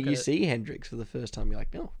good way to where look you at it. see Hendrix for the first time, you're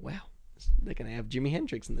like, oh wow, they're gonna have Jimi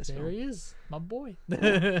Hendrix in this There film. he is, my boy.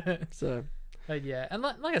 So But yeah, and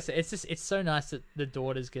like I said, it's so nice that the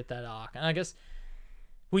daughters get that arc. And I guess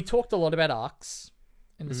we talked a lot about arcs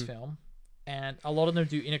in this film, and a lot of them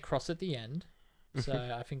do intercross at the end. So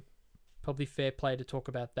I think probably fair play to talk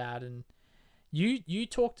about that. And you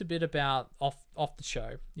talked a bit about off the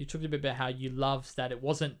show. You talked a bit about how you loved that it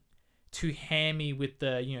wasn't too hammy with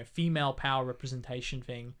the female power representation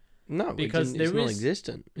thing. no, Because it's there is-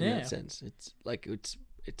 non-existent in yeah. that sense. It's like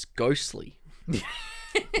it's ghostly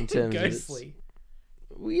in terms Ghostly.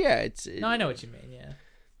 of yeah, No, I know what you mean. Yeah.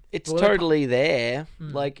 it's Well, they're totally there.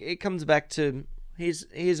 Like it comes back to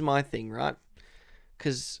here's my thing, right?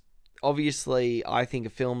 Because obviously, I think a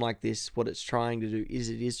film like this, what it's trying to do is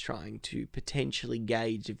it is trying to potentially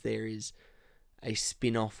gauge if there is a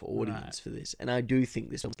spin-off audience for this, and I do think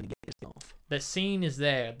this film's going to get a spin-off. The scene is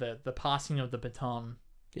there. The passing of the baton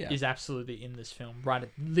Yeah, is absolutely in this film. Right,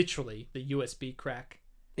 literally the USB crack.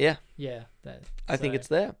 yeah, Yeah, I think it's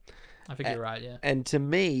there. I think you're right. Yeah. And to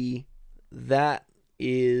me, that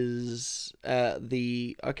is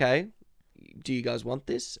okay. Do you guys want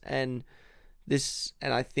this? And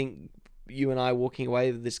I think you and I walking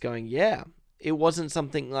away with this going, yeah. It wasn't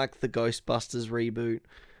something like the Ghostbusters reboot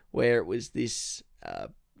where it was this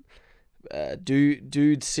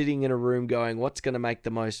dude sitting in a room going, "What's going to make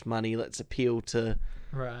the most money? Let's appeal to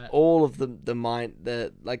Right. all of the mind."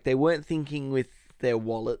 Like they weren't thinking with their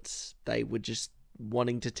wallets; they were just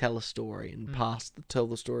wanting to tell a story and tell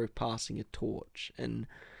the story of passing a torch. And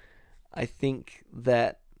I think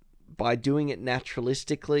that by doing it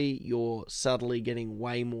naturalistically, you're subtly getting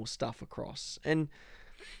way more stuff across. And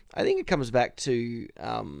I think it comes back to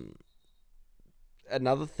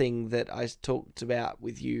another thing that I talked about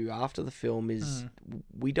with you after the film is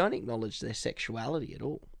we don't acknowledge their sexuality at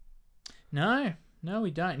all. No,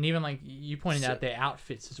 we don't. And even like you pointed out, their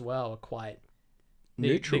outfits as well are quite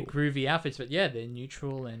Neutral. They're groovy outfits, but yeah, they're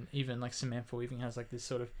neutral. And even like Samantha Weaving has like this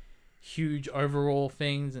sort of huge overall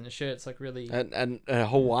things, and the shirt's like really And a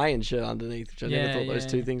Hawaiian shirt underneath, which I never thought those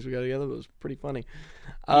two things would go together, but it was pretty funny.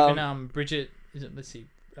 even Bridget. Let's see,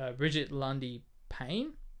 Bridget Lundy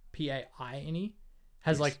Payne, Paine,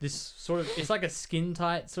 has like this sort of, it's like a skin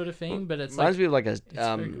tight sort of thing, but it's reminds like me of like a it's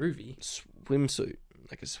very groovy. swimsuit,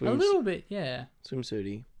 like a A little bit, yeah.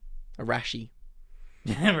 swimsuity, a rashi.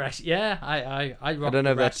 Rash, yeah. I I rock don't know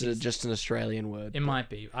if the that's rashies. just an Australian word. It might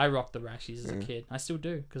be. I rocked the rashies as a kid. I still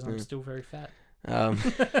do because I'm still very fat.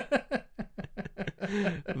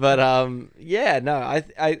 But yeah, no,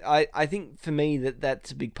 I think for me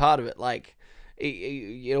that's a big part of it. Like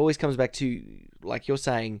it always comes back to, like you're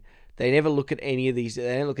saying, they never look at any of these.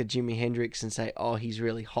 They don't look at Jimi Hendrix and say, "Oh, he's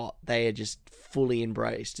really hot." They are just fully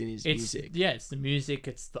embraced in his music. Yeah, it's the music,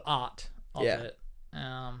 it's the art of Yeah. it.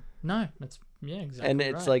 No, that's exactly. And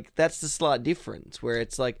it's right. like that's the slight difference where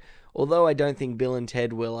it's like, although I don't think Bill and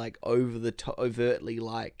Ted were like overtly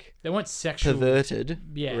like they weren't sexual. perverted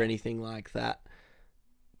Yeah. or anything like that.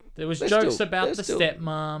 There was They're jokes still- about they're the still-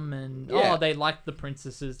 stepmom and Yeah. they liked the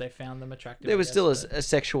princesses. They found them attractive. There I was guess, still but- a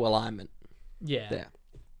sexual alignment yeah. there,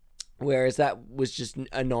 whereas that was just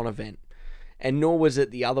a non-event, and nor was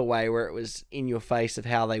it the other way where it was in your face of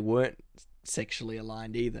how they weren't sexually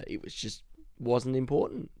aligned either. It was just wasn't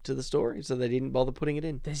important to the story, so they didn't bother putting it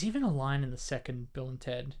in. There's even a line in the second Bill and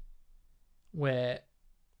Ted where,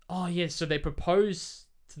 so they propose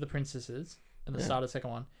to the princesses at the start of the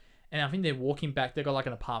second one, and I think they're walking back. They've got like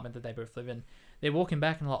an apartment that they both live in. They're walking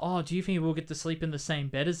back and like, "Oh, do you think we'll get to sleep in the same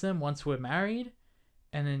bed as them once we're married?"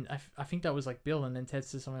 And then I think that was like Bill, and then Ted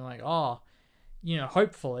says something like, "Oh,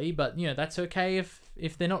 hopefully, but that's okay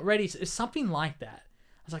if they're not ready." So it's something like that.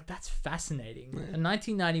 I was like, that's fascinating. A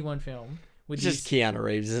 1991 film. It's just Keanu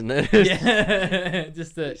Reeves, isn't it? Yeah,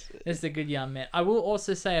 just a good young man. I will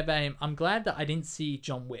also say about him, I'm glad that I didn't see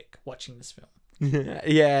John Wick watching this film.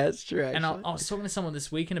 Yeah, it's true. And Actually. I was talking to someone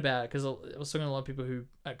this weekend about it because I was talking to a lot of people who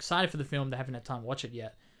are excited for the film. They haven't had time to watch it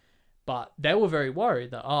yet. But they were very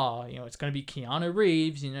worried that, it's going to be Keanu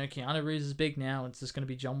Reeves. Keanu Reeves is big now. It's just going to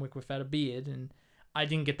be John Wick without a beard. And I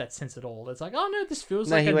didn't get that sense at all. It's like, oh no, this feels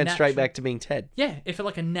like he went straight back to being Ted. Yeah, it felt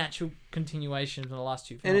like a natural continuation from the last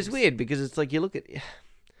two films. And it's weird because it's like you look at,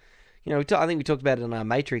 I think we talked about it in our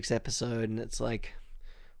Matrix episode, and it's like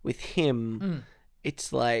with him,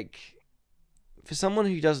 it's like for someone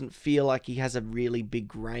who doesn't feel like he has a really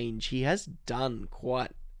big range, he has done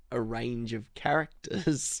quite a range of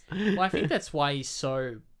characters. Well, I think that's why he's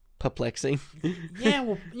so perplexing. yeah.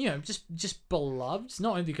 Well, just beloved.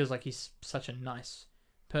 Not only because like he's such a nice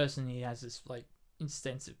person, he has this like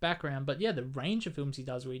extensive background, but yeah, the range of films he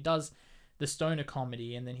does, where he does the stoner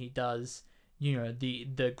comedy, and then he does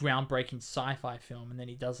the groundbreaking sci-fi film, and then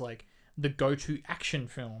he does like the go-to action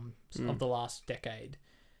films of the last decade.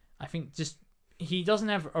 I think just he doesn't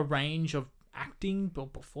have a range of acting or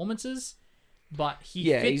performances, but he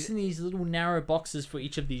fits in these little narrow boxes for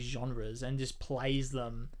each of these genres and just plays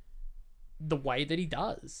them the way that he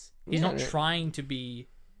does. He's not trying to be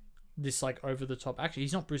this like over-the-top action.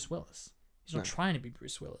 He's not Bruce Willis. He's not trying to be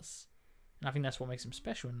Bruce Willis. And I think that's what makes him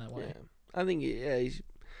special in that way. Yeah. I think, he's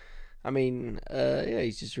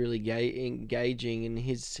just really engaging, and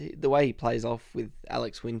the way he plays off with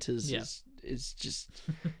Alex Winters is just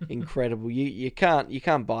incredible. You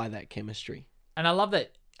can't buy that chemistry. And I love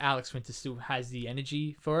that Alex Winters still has the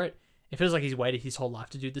energy for it. It feels like he's waited his whole life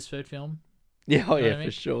to do this third film. Yeah,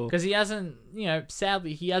 for sure. Because he hasn't,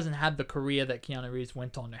 sadly, he hasn't had the career that Keanu Reeves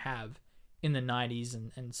went on to have in the 90s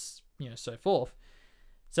and so forth.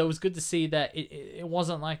 So it was good to see that it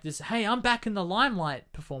wasn't like this, hey, I'm back in the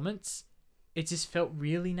limelight performance. It just felt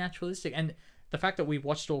really naturalistic. And the fact that we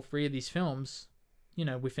watched all three of these films,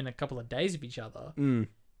 within a couple of days of each other,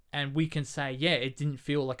 and we can say, yeah, it didn't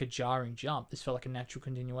feel like a jarring jump. This felt like a natural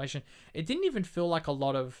continuation. It didn't even feel like a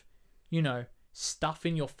lot of, stuff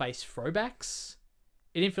in your face throwbacks.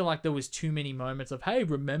 It didn't feel like there was too many moments of, hey,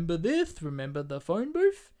 remember this? Remember the phone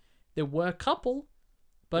booth? There were a couple,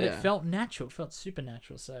 but it felt natural. It felt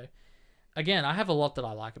supernatural. So, again, I have a lot that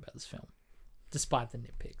I like about this film, despite the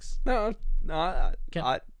nitpicks. No.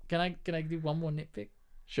 Can I do one more nitpick?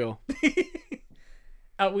 Sure.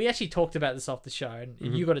 We actually talked about this off the show, and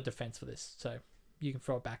you got a defense for this, so you can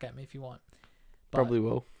throw it back at me if you want. But, probably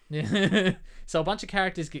will. Yeah. So a bunch of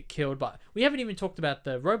characters get killed, but we haven't even talked about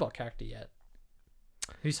the robot character yet,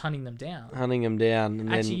 who's hunting them down.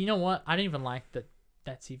 And actually, you know what? I don't even like that.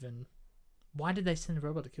 That's even. Why did they send a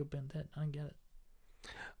robot to kill Ben 10? I don't get it.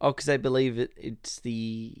 Oh, because they believe it's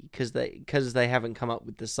because they haven't come up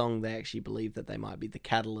with the song. They actually believe that they might be the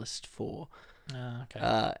catalyst for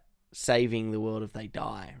saving the world if they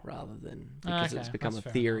die, rather than because it's become a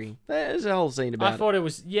theory. Enough. There's a whole scene about it. I thought it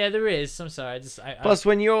was there is. I'm sorry. Plus,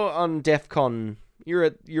 when you're on DEF CON, you're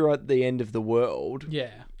at the end of the world.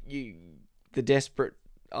 Yeah. The desperate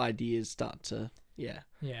ideas start to. Yeah.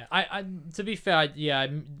 Yeah. I to be fair,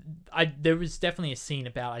 there was definitely a scene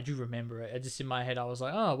about. I do remember it. Just in my head, I was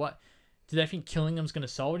like, oh, what? Do they think killing them's going to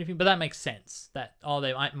solve anything? But that makes sense. That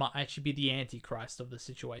they might actually be the antichrist of the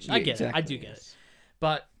situation. I get it. I do get it.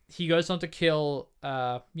 But he goes on to kill,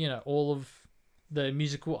 all of the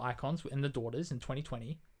musical icons and the daughters in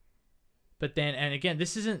 2020. But then, and again,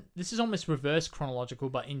 this is almost reverse chronological,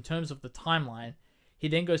 but in terms of the timeline, he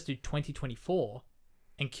then goes to 2024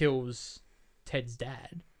 and kills Ted's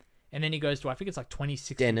dad. And then he goes to, I think it's like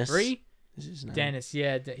 2063. Dennis. This is his name. Dennis,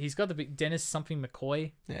 yeah. He's got the big Dennis something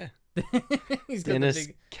McCoy. Yeah. He's got Dennis the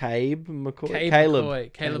big... Caleb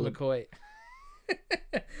McCoy. McCoy.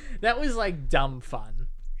 That was like dumb fun.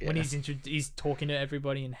 Yeah. When he's talking to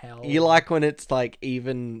everybody in hell. You like when it's like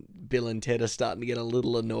even Bill and Ted are starting to get a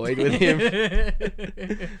little annoyed with him.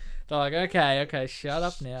 They're like, okay, shut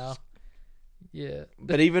up now. Yeah.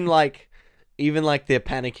 But even like they're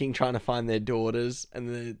panicking trying to find their daughters,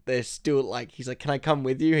 and they're still like, he's like, can I come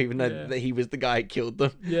with you? Even though that he was the guy who killed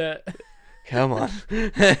them. Yeah. Come on.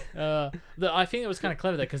 I think it was kind of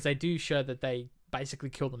clever though, because they do show that they basically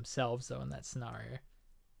kill themselves though in that scenario.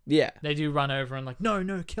 Yeah. They do run over and like,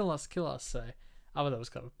 no, kill us. So I thought that was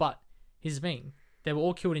clever. But here's the thing. They were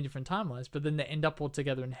all killed in different timelines, but then they end up all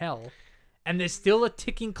together in hell. And there's still a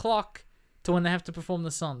ticking clock to when they have to perform the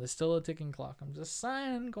song. There's still a ticking clock. I'm just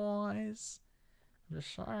saying, guys. I'm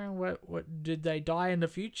just saying, what did they die in the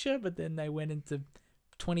future, but then they went into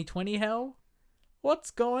 2020 hell? What's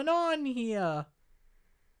going on here?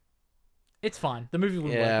 It's fine. The movie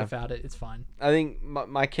wouldn't work without it. It's fine. I think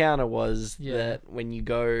my counter was that when you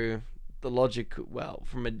go the logic,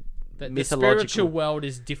 from a mythological... The spiritual world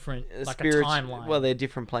is different, like a timeline. Well, they're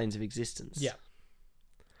different planes of existence. Yeah.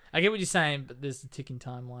 I get what you're saying, but there's the ticking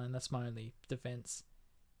timeline. That's my only defense.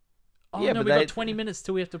 Oh, yeah, no, we've got 20 minutes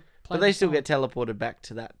till we have to play. But they still get teleported back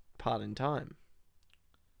to that part in time.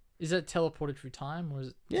 Is it teleported through time, or is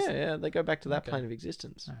it? Yeah, they go back to that plane of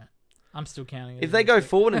existence. All right. I'm still counting it. If they go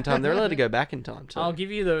forward in time, they're allowed to go back in time too. I'll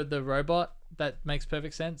give you the robot. That makes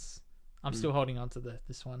perfect sense. I'm still holding on to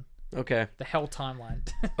this one. Okay. The hell timeline.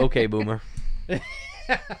 Okay, Boomer.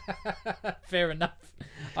 Fair enough.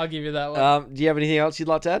 I'll give you that one. Do you have anything else you'd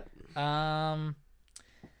like to add?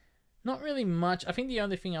 Not really much. I think the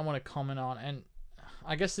only thing I want to comment on, and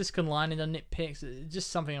I guess this can line into nitpicks, just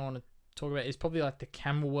something I want to talk about, is probably like the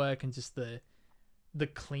camera work and just the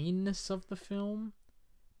cleanness of the film,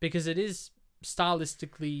 because it is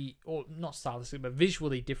stylistically, or not stylistically, but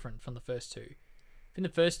visually different from the first two. I think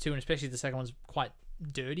the first two, and especially the second one's quite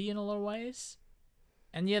dirty in a lot of ways.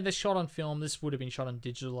 And yeah, they're shot on film. This would have been shot on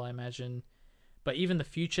digital, I imagine. But even the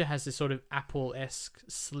future has this sort of Apple-esque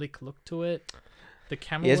slick look to it. The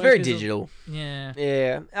camera Yeah, it's work very is digital. Yeah.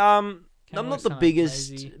 Yeah. I'm Camera not work's the kinda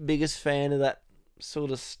biggest lazy. biggest fan of that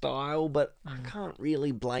sort of style, but I can't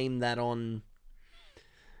really blame that on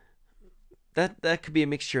that could be a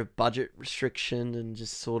mixture of budget restriction and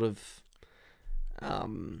just sort of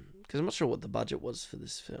because I'm not sure what the budget was for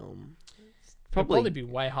this film. It'll probably be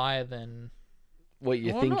way higher than what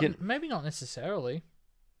you're well, thinking. maybe not necessarily.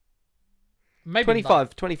 Maybe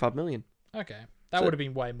 25 million. Okay. That So- would have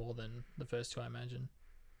been way more than the first two, I imagine.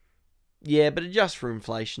 Yeah, but adjust for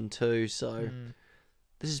inflation too, so Mm.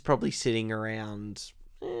 this is probably sitting around.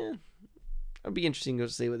 It'll be interesting to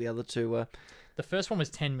see what the other two were. The first one was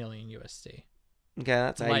 10 million USD. Okay,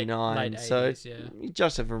 that's Late- 89. late So 80s, yeah. you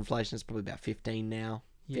adjust it for inflation, it's probably about 15 now.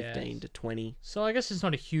 Yeah. 15 to 20. So I guess it's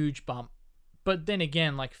not a huge bump. But then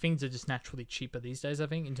again, like, things are just naturally cheaper these days, I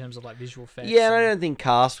think, in terms of like visual effects. Yeah, and I and don't think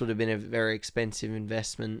cast would have been a very expensive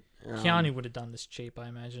investment. Keanu would have done this cheap, I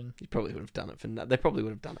imagine. He probably would have done it for they probably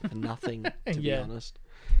would have done it for nothing. To be Yeah. honest,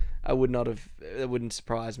 I would not have. It wouldn't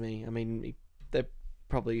surprise me. I mean, he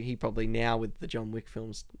probably now with the John Wick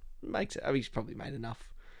films makes it. I mean, he's probably made enough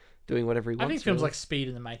doing whatever he wants. I think films really. like Speed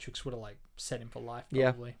and The Matrix would have like set him for life,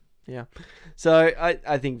 Yeah. probably. Yeah. So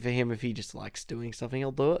I think for him, if he just likes doing something,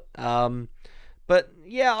 he'll do it. But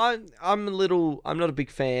yeah, I'm not a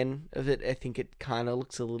big fan of it. I think it kind of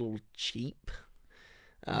looks a little cheap.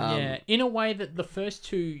 Yeah, in a way that the first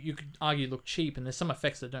two you could argue look cheap, and there's some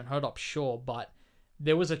effects that don't hold up, sure, but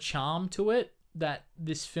there was a charm to it that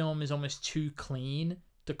this film is almost too clean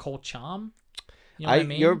to call charm. You know what I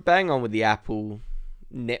mean? You're bang on with the Apple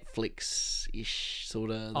Netflix-ish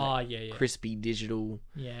sort of yeah. crispy digital.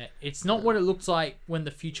 Yeah, it's not what it looked like when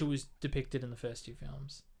the future was depicted in the first two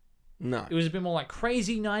films. No. It was a bit more like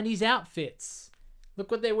crazy 90s outfits. Look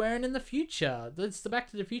what they're wearing in the future. That's the Back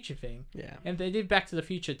to the Future thing. Yeah. And if they did Back to the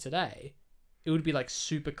Future today, it would be like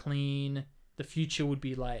super clean. The future would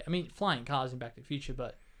be like, I mean, flying cars in Back to the Future,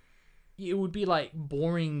 but it would be like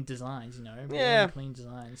boring designs, you know? Boring, clean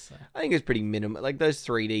designs. So. I think it's pretty minimal. Like those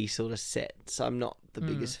 3D sort of sets, I'm not the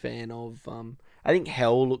biggest fan of. I think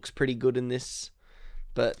Hell looks pretty good in this,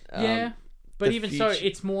 but Yeah. But the even so, future-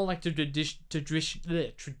 it's more like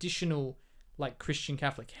the traditional, like, Christian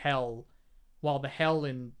Catholic hell, while the hell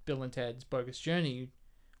in Bill and Ted's Bogus Journey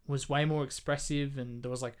was way more expressive, and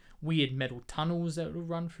there was, like, weird metal tunnels that would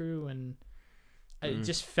run through, and it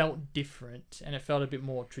just felt different, and it felt a bit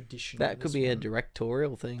more traditional. that could be a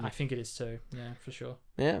directorial thing. I think it is too. Yeah, for sure.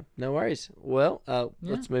 Yeah, no worries. Well,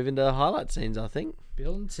 let's move into highlight scenes, I think.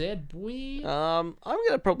 Bill and Ted, boy. I'm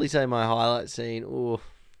going to probably say my highlight scene.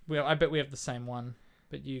 I bet we have the same one,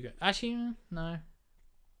 but you go. Actually, no.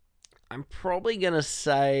 I'm probably going to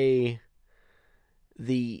say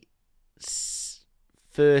the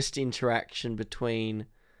first interaction between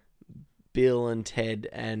Bill and Ted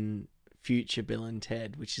and future Bill and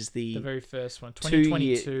Ted, which is the The very first one.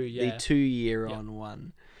 2022, yeah. the 2-year on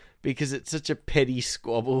one. Because it's such a petty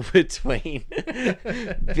squabble between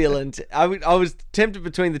Bill and Ted. I was tempted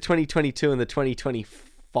between the 2022 and the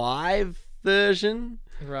 2025 version.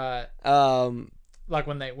 Right. Like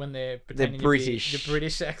when they're pretending British. to be the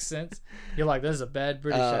British accents. You're like, there's a bad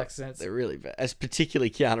British accent. They're really bad. As particularly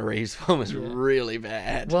Keanu Reeves' one was really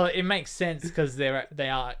bad. Well, it makes sense because they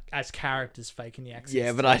are as characters faking the accents.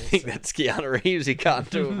 Yeah, but too, I think so. that's Keanu Reeves. He can't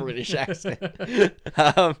do a British accent.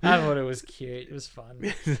 I thought it was cute. It was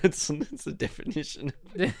fun. That's the definition.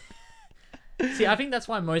 See, I think that's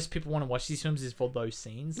why most people want to watch these films is for those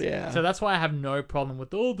scenes. Yeah. So that's why I have no problem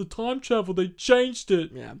with the time travel. They changed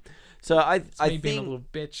it. Yeah. So I Me being a think little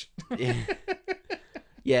bitch.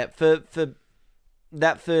 yeah, for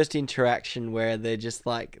that first interaction where they're just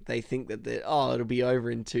like they think that it'll be over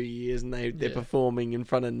in 2 years, and they're performing in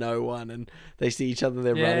front of no one, and they see each other,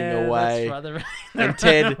 they're running away. That's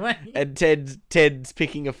right. And Ted's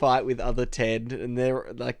picking a fight with other Ted, and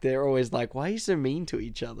they're always like, "Why are you so mean to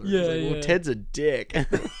each other?" Yeah, It's like, well, yeah. Ted's a dick.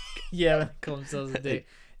 Yeah, they call themselves a dick.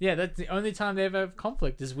 Yeah, that's the only time they ever have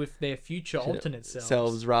conflict is with their future alternate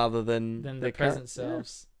selves rather than their the present current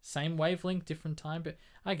selves. Same wavelength, different time, but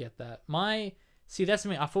I get that. That's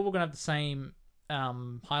me. I thought we were gonna have the same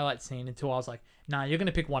highlight scene until I was like, nah, you're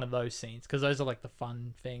gonna pick one of those scenes because those are like the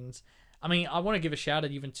fun things. I mean, I want to give a shout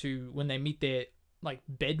out even to when they meet their like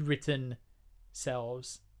bedridden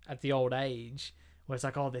selves at the old age, where it's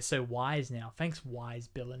like, oh, they're so wise now. Thanks, wise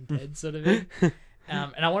Bill and Ted, sort of thing.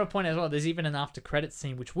 And I want to point out as well, there's even an after credits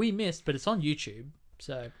scene which we missed, but it's on YouTube,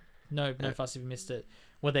 so no fuss if you missed it,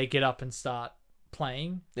 where they get up and start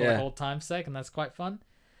playing for like old time's sake, and that's quite fun.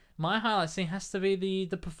 My highlight scene has to be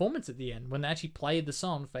the performance at the end when they actually play the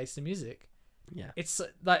song Face the Music. Yeah, it's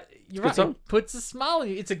like you're right. It puts a smile on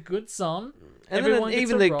you. It's a good song. And then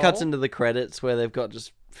even the cuts into the credits where they've got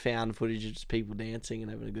just found footage of just people dancing and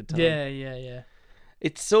having a good time. Yeah.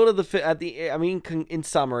 It's sort of in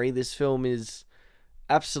summary, this film is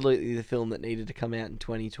absolutely the film that needed to come out in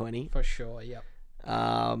 2020 for sure. Yep.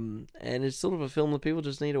 And it's sort of a film that people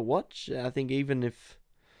just need to watch. I think even if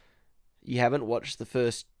you haven't watched the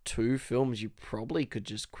first two films, you probably could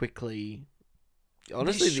just quickly.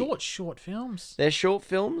 Honestly, they're short films. They're short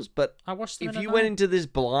films, but I watched them if you went into this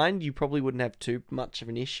blind, you probably wouldn't have too much of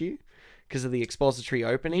an issue because of the expository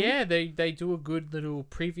opening. Yeah, they do a good little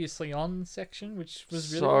previously on section, which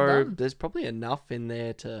was really well done. There's probably enough in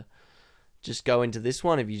there to just go into this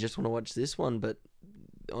one if you just want to watch this one. But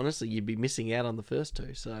honestly, you'd be missing out on the first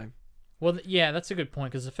two. So, well, yeah, that's a good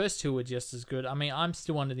point because the first two were just as good. I mean, I'm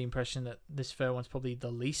still under the impression that this third one's probably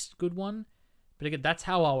the least good one. But again, that's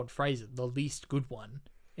how I would phrase it, the least good one.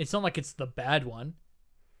 It's not like it's the bad one.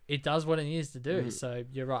 It does what it needs to do. So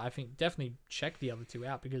you're right. I think definitely check the other two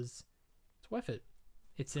out because it's worth it.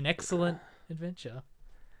 It's an excellent adventure,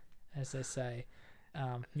 as they say.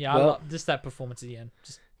 I love just that performance at the end.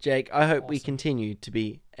 Just Jake, I hope we awesome. continue to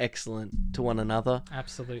be excellent to one another.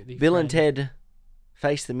 Absolutely. Bill and Ted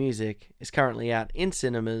Face the Music is currently out in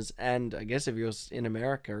cinemas, and I guess if you're in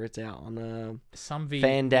America, it's out on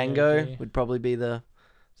Fandango would probably be the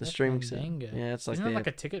streaming service. Yeah, it's like isn't it like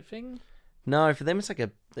a ticket thing? No, for them it's like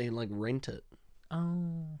they like rent it.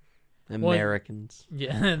 Oh, Americans.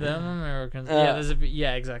 Yeah, they're Americans.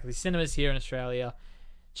 Yeah, exactly. Cinemas here in Australia.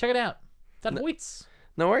 Check it out. That Voice.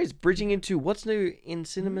 No worries. Bridging into what's new in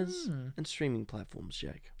cinemas and streaming platforms,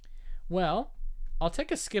 Jake. Well, I'll take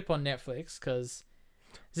a skip on Netflix because.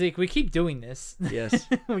 Zeke, we keep doing this. Yes.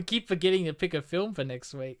 We keep forgetting to pick a film for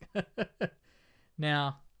next week.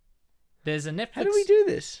 Now, there's a Netflix... How do we do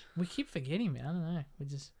this? We keep forgetting, man. I don't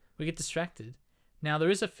know. We get distracted. Now, there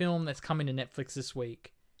is a film that's coming to Netflix this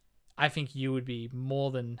week. I think you would be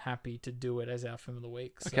more than happy to do it as our film of the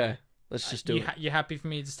week. So, okay, let's just do it. You happy for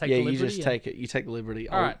me to just take the liberty? Yeah, you just take it. You take the liberty.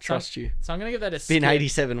 I'll trust you. So I'm going to give that a skip. It's been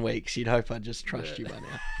 87 weeks. You'd hope I'd just trust you by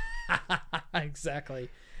now. Exactly.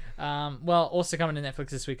 Well, also coming to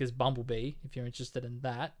Netflix this week is Bumblebee, if you're interested in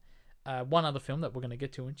that. One other film that we're going to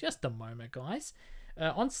get to in just a moment, guys.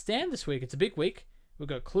 On Stan this week, it's a big week. We've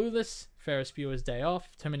got Clueless, Ferris Bueller's Day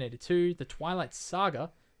Off, Terminator 2, The Twilight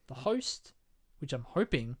Saga, The Host, which I'm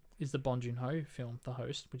hoping is the Bong Joon-ho film, The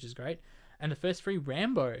Host, which is great, and the first 3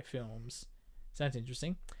 Rambo films. Sounds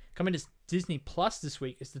interesting. Coming to Disney Plus this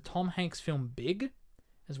week is the Tom Hanks film Big,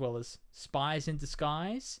 as well as Spies in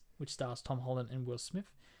Disguise, which stars Tom Holland and Will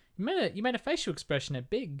Smith. You made a facial expression at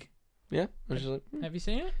Big. Yeah. Have you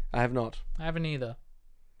seen it? I have not. I haven't either.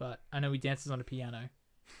 But I know he dances on a piano.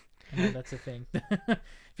 I know that's a thing.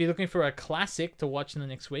 If you're looking for a classic to watch in the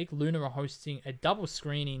next week, Luna are hosting a double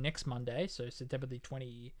screening next Monday, so September the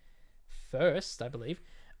 21st, I believe,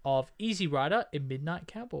 of Easy Rider and Midnight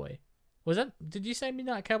Cowboy. Did you say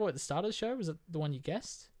Midnight Cowboy at the start of the show? Was it the one you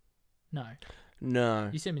guessed? No. No.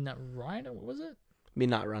 You said Midnight Rider? What was it?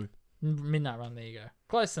 Midnight Run. Midnight Run, there you go.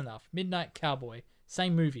 Close enough. Midnight Cowboy.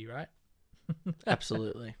 Same movie, right?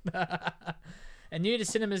 Absolutely. And new to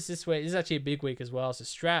cinemas this week. This is actually a big week as well, so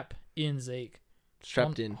strap in, Zeke.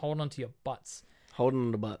 Strapped in. Hold on to your butts. Holding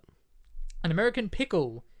on the butt. An American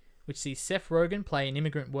Pickle, which sees Seth Rogen play an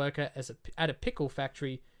immigrant worker at a pickle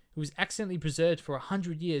factory who was accidentally preserved for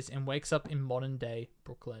 100 years and wakes up in modern-day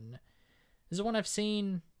Brooklyn. This is one I've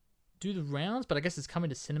seen do the rounds, but I guess it's coming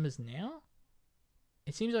to cinemas now?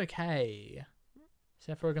 It seems okay.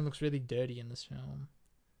 Seth Rogen looks really dirty in this film.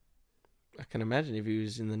 I can imagine if he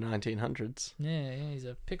was in the 1900s. Yeah, he's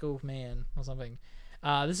a pickle man or something.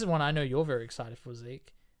 This is one I know you're very excited for,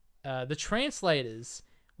 Zeke. The Translators,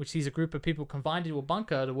 which sees a group of people confined into a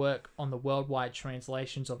bunker to work on the worldwide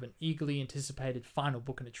translations of an eagerly anticipated final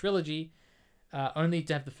book in a trilogy, only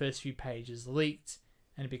to have the first few pages leaked,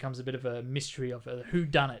 and it becomes a bit of a mystery of who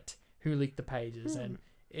done it, who leaked the pages. And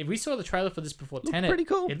if we saw the trailer for this before Tenet, pretty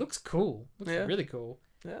cool. It looks cool. Looks really cool.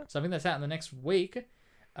 Yeah. So I think that's out in the next week.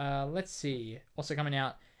 Let's see. Also coming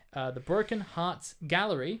out, The Broken Hearts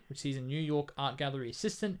Gallery, which sees a New York art gallery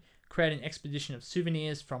assistant create an expedition of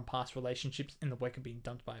souvenirs from past relationships in the wake of being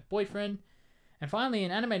dumped by a boyfriend. And finally,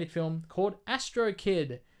 an animated film called Astro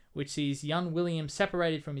Kid, which sees young William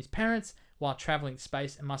separated from his parents while traveling to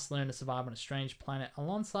space and must learn to survive on a strange planet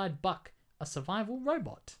alongside Buck, a survival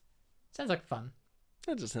robot. Sounds like fun.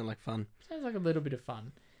 That does sound like fun. Sounds like a little bit of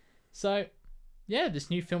fun. So, yeah, this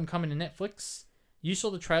new film coming to Netflix. You saw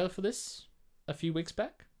the trailer for this a few weeks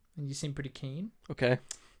back, and you seem pretty keen. Okay.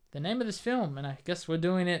 The name of this film, and I guess we're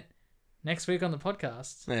doing it next week on the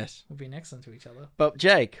podcast. Yes. We'll be next to each other. But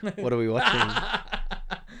Jake, what are we watching?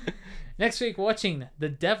 Next week, watching The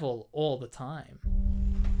Devil All the Time.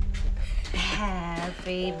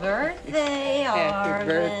 Happy birthday, Happy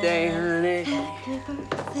birthday, honey. Happy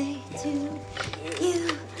birthday to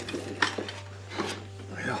you.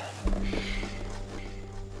 Well,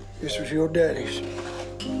 this was your daddy's.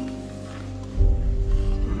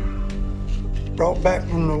 Brought back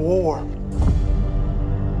from the war.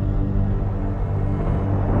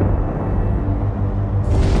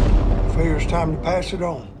 Figure it's time to pass it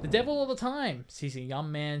on. The Devil All the Time sees a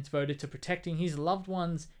young man devoted to protecting his loved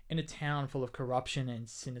ones in a town full of corruption and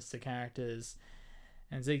sinister characters.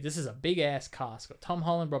 And Zeke, this is a big ass cast. Got Tom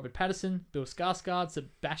Holland, Robert Pattinson, Bill Skarsgård,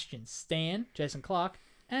 Sebastian Stan, Jason Clarke,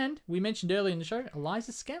 and we mentioned earlier in the show,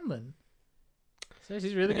 Eliza Scanlon. So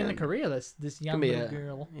she's really getting a career, this young little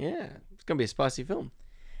girl. Yeah, it's going to be a spicy film.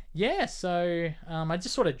 Yeah, so I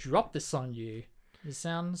just sort of dropped this on you. Does it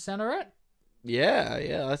sound alright? Yeah,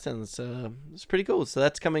 that sounds it's pretty cool. So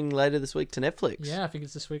that's coming later this week to Netflix. Yeah, I think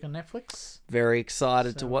it's this week on Netflix. Very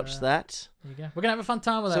excited to watch that. There you go. We're gonna have a fun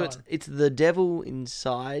time with So that one. it's The Devil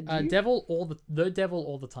Inside You? The devil all the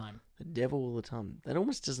time. The Devil All the Time. That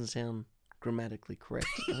almost doesn't sound grammatically correct.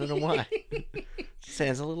 I don't know why.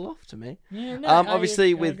 Sounds a little off to me. Yeah, no,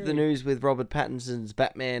 Obviously, I with agree. the news with Robert Pattinson's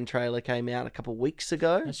Batman trailer came out a couple of weeks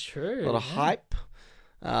ago. That's true. A lot of yeah. hype.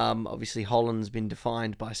 Obviously, Holland's been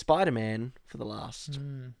defined by Spider-Man for the last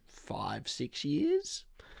 5-6 years.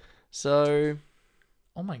 So,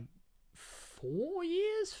 Oh my, 4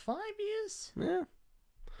 years, 5 years, yeah.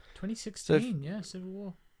 2016. Yeah, Civil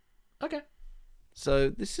War. Okay. So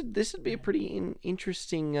this would be a pretty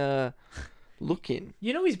interesting look in.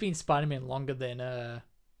 You know he's been Spider-Man longer than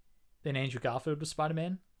Andrew Garfield was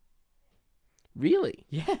Spider-Man. Really?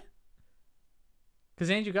 Yeah. Because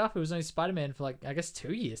Andrew Garfield was only Spider-Man for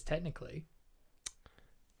 2 years technically.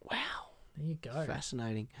 Wow. There you go.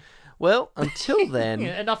 Fascinating. Well, until then...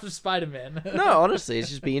 Yeah, enough of Spider-Man. No, honestly, it's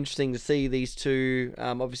just be interesting to see these two.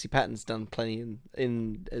 Obviously, Patton's done plenty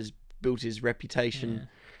has built his reputation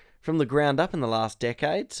from the ground up in the last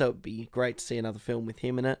decade, so it'd be great to see another film with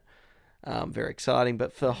him in it. Very exciting.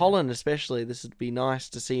 But for Holland especially, this would be nice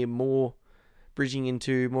to see him more bridging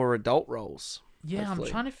into more adult roles. Yeah, hopefully.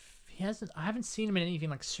 I'm trying to... I haven't seen him in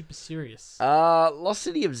anything super serious. Lost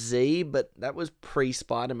City of Z, but that was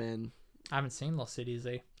pre-Spider-Man. I haven't seen Lost City of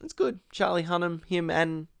Z. It's good. Charlie Hunnam, him,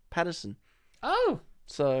 and Patterson. Oh,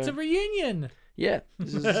 So it's a reunion. yeah,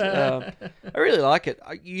 this is, I really like it.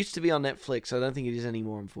 It used to be on Netflix. I don't think it is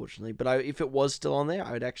anymore, unfortunately. But if it was still on there,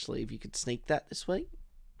 I would actually, if you could sneak that this week.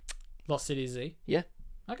 Lost City of Z. Yeah.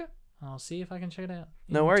 Okay, I'll see if I can check it out.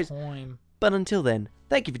 No in worries. Time. But until then,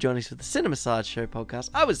 thank you for joining us for the Cinema Sideshow podcast.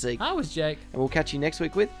 I was Zeke, I was Jake. and we'll catch you next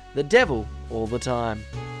week with The Devil All the Time.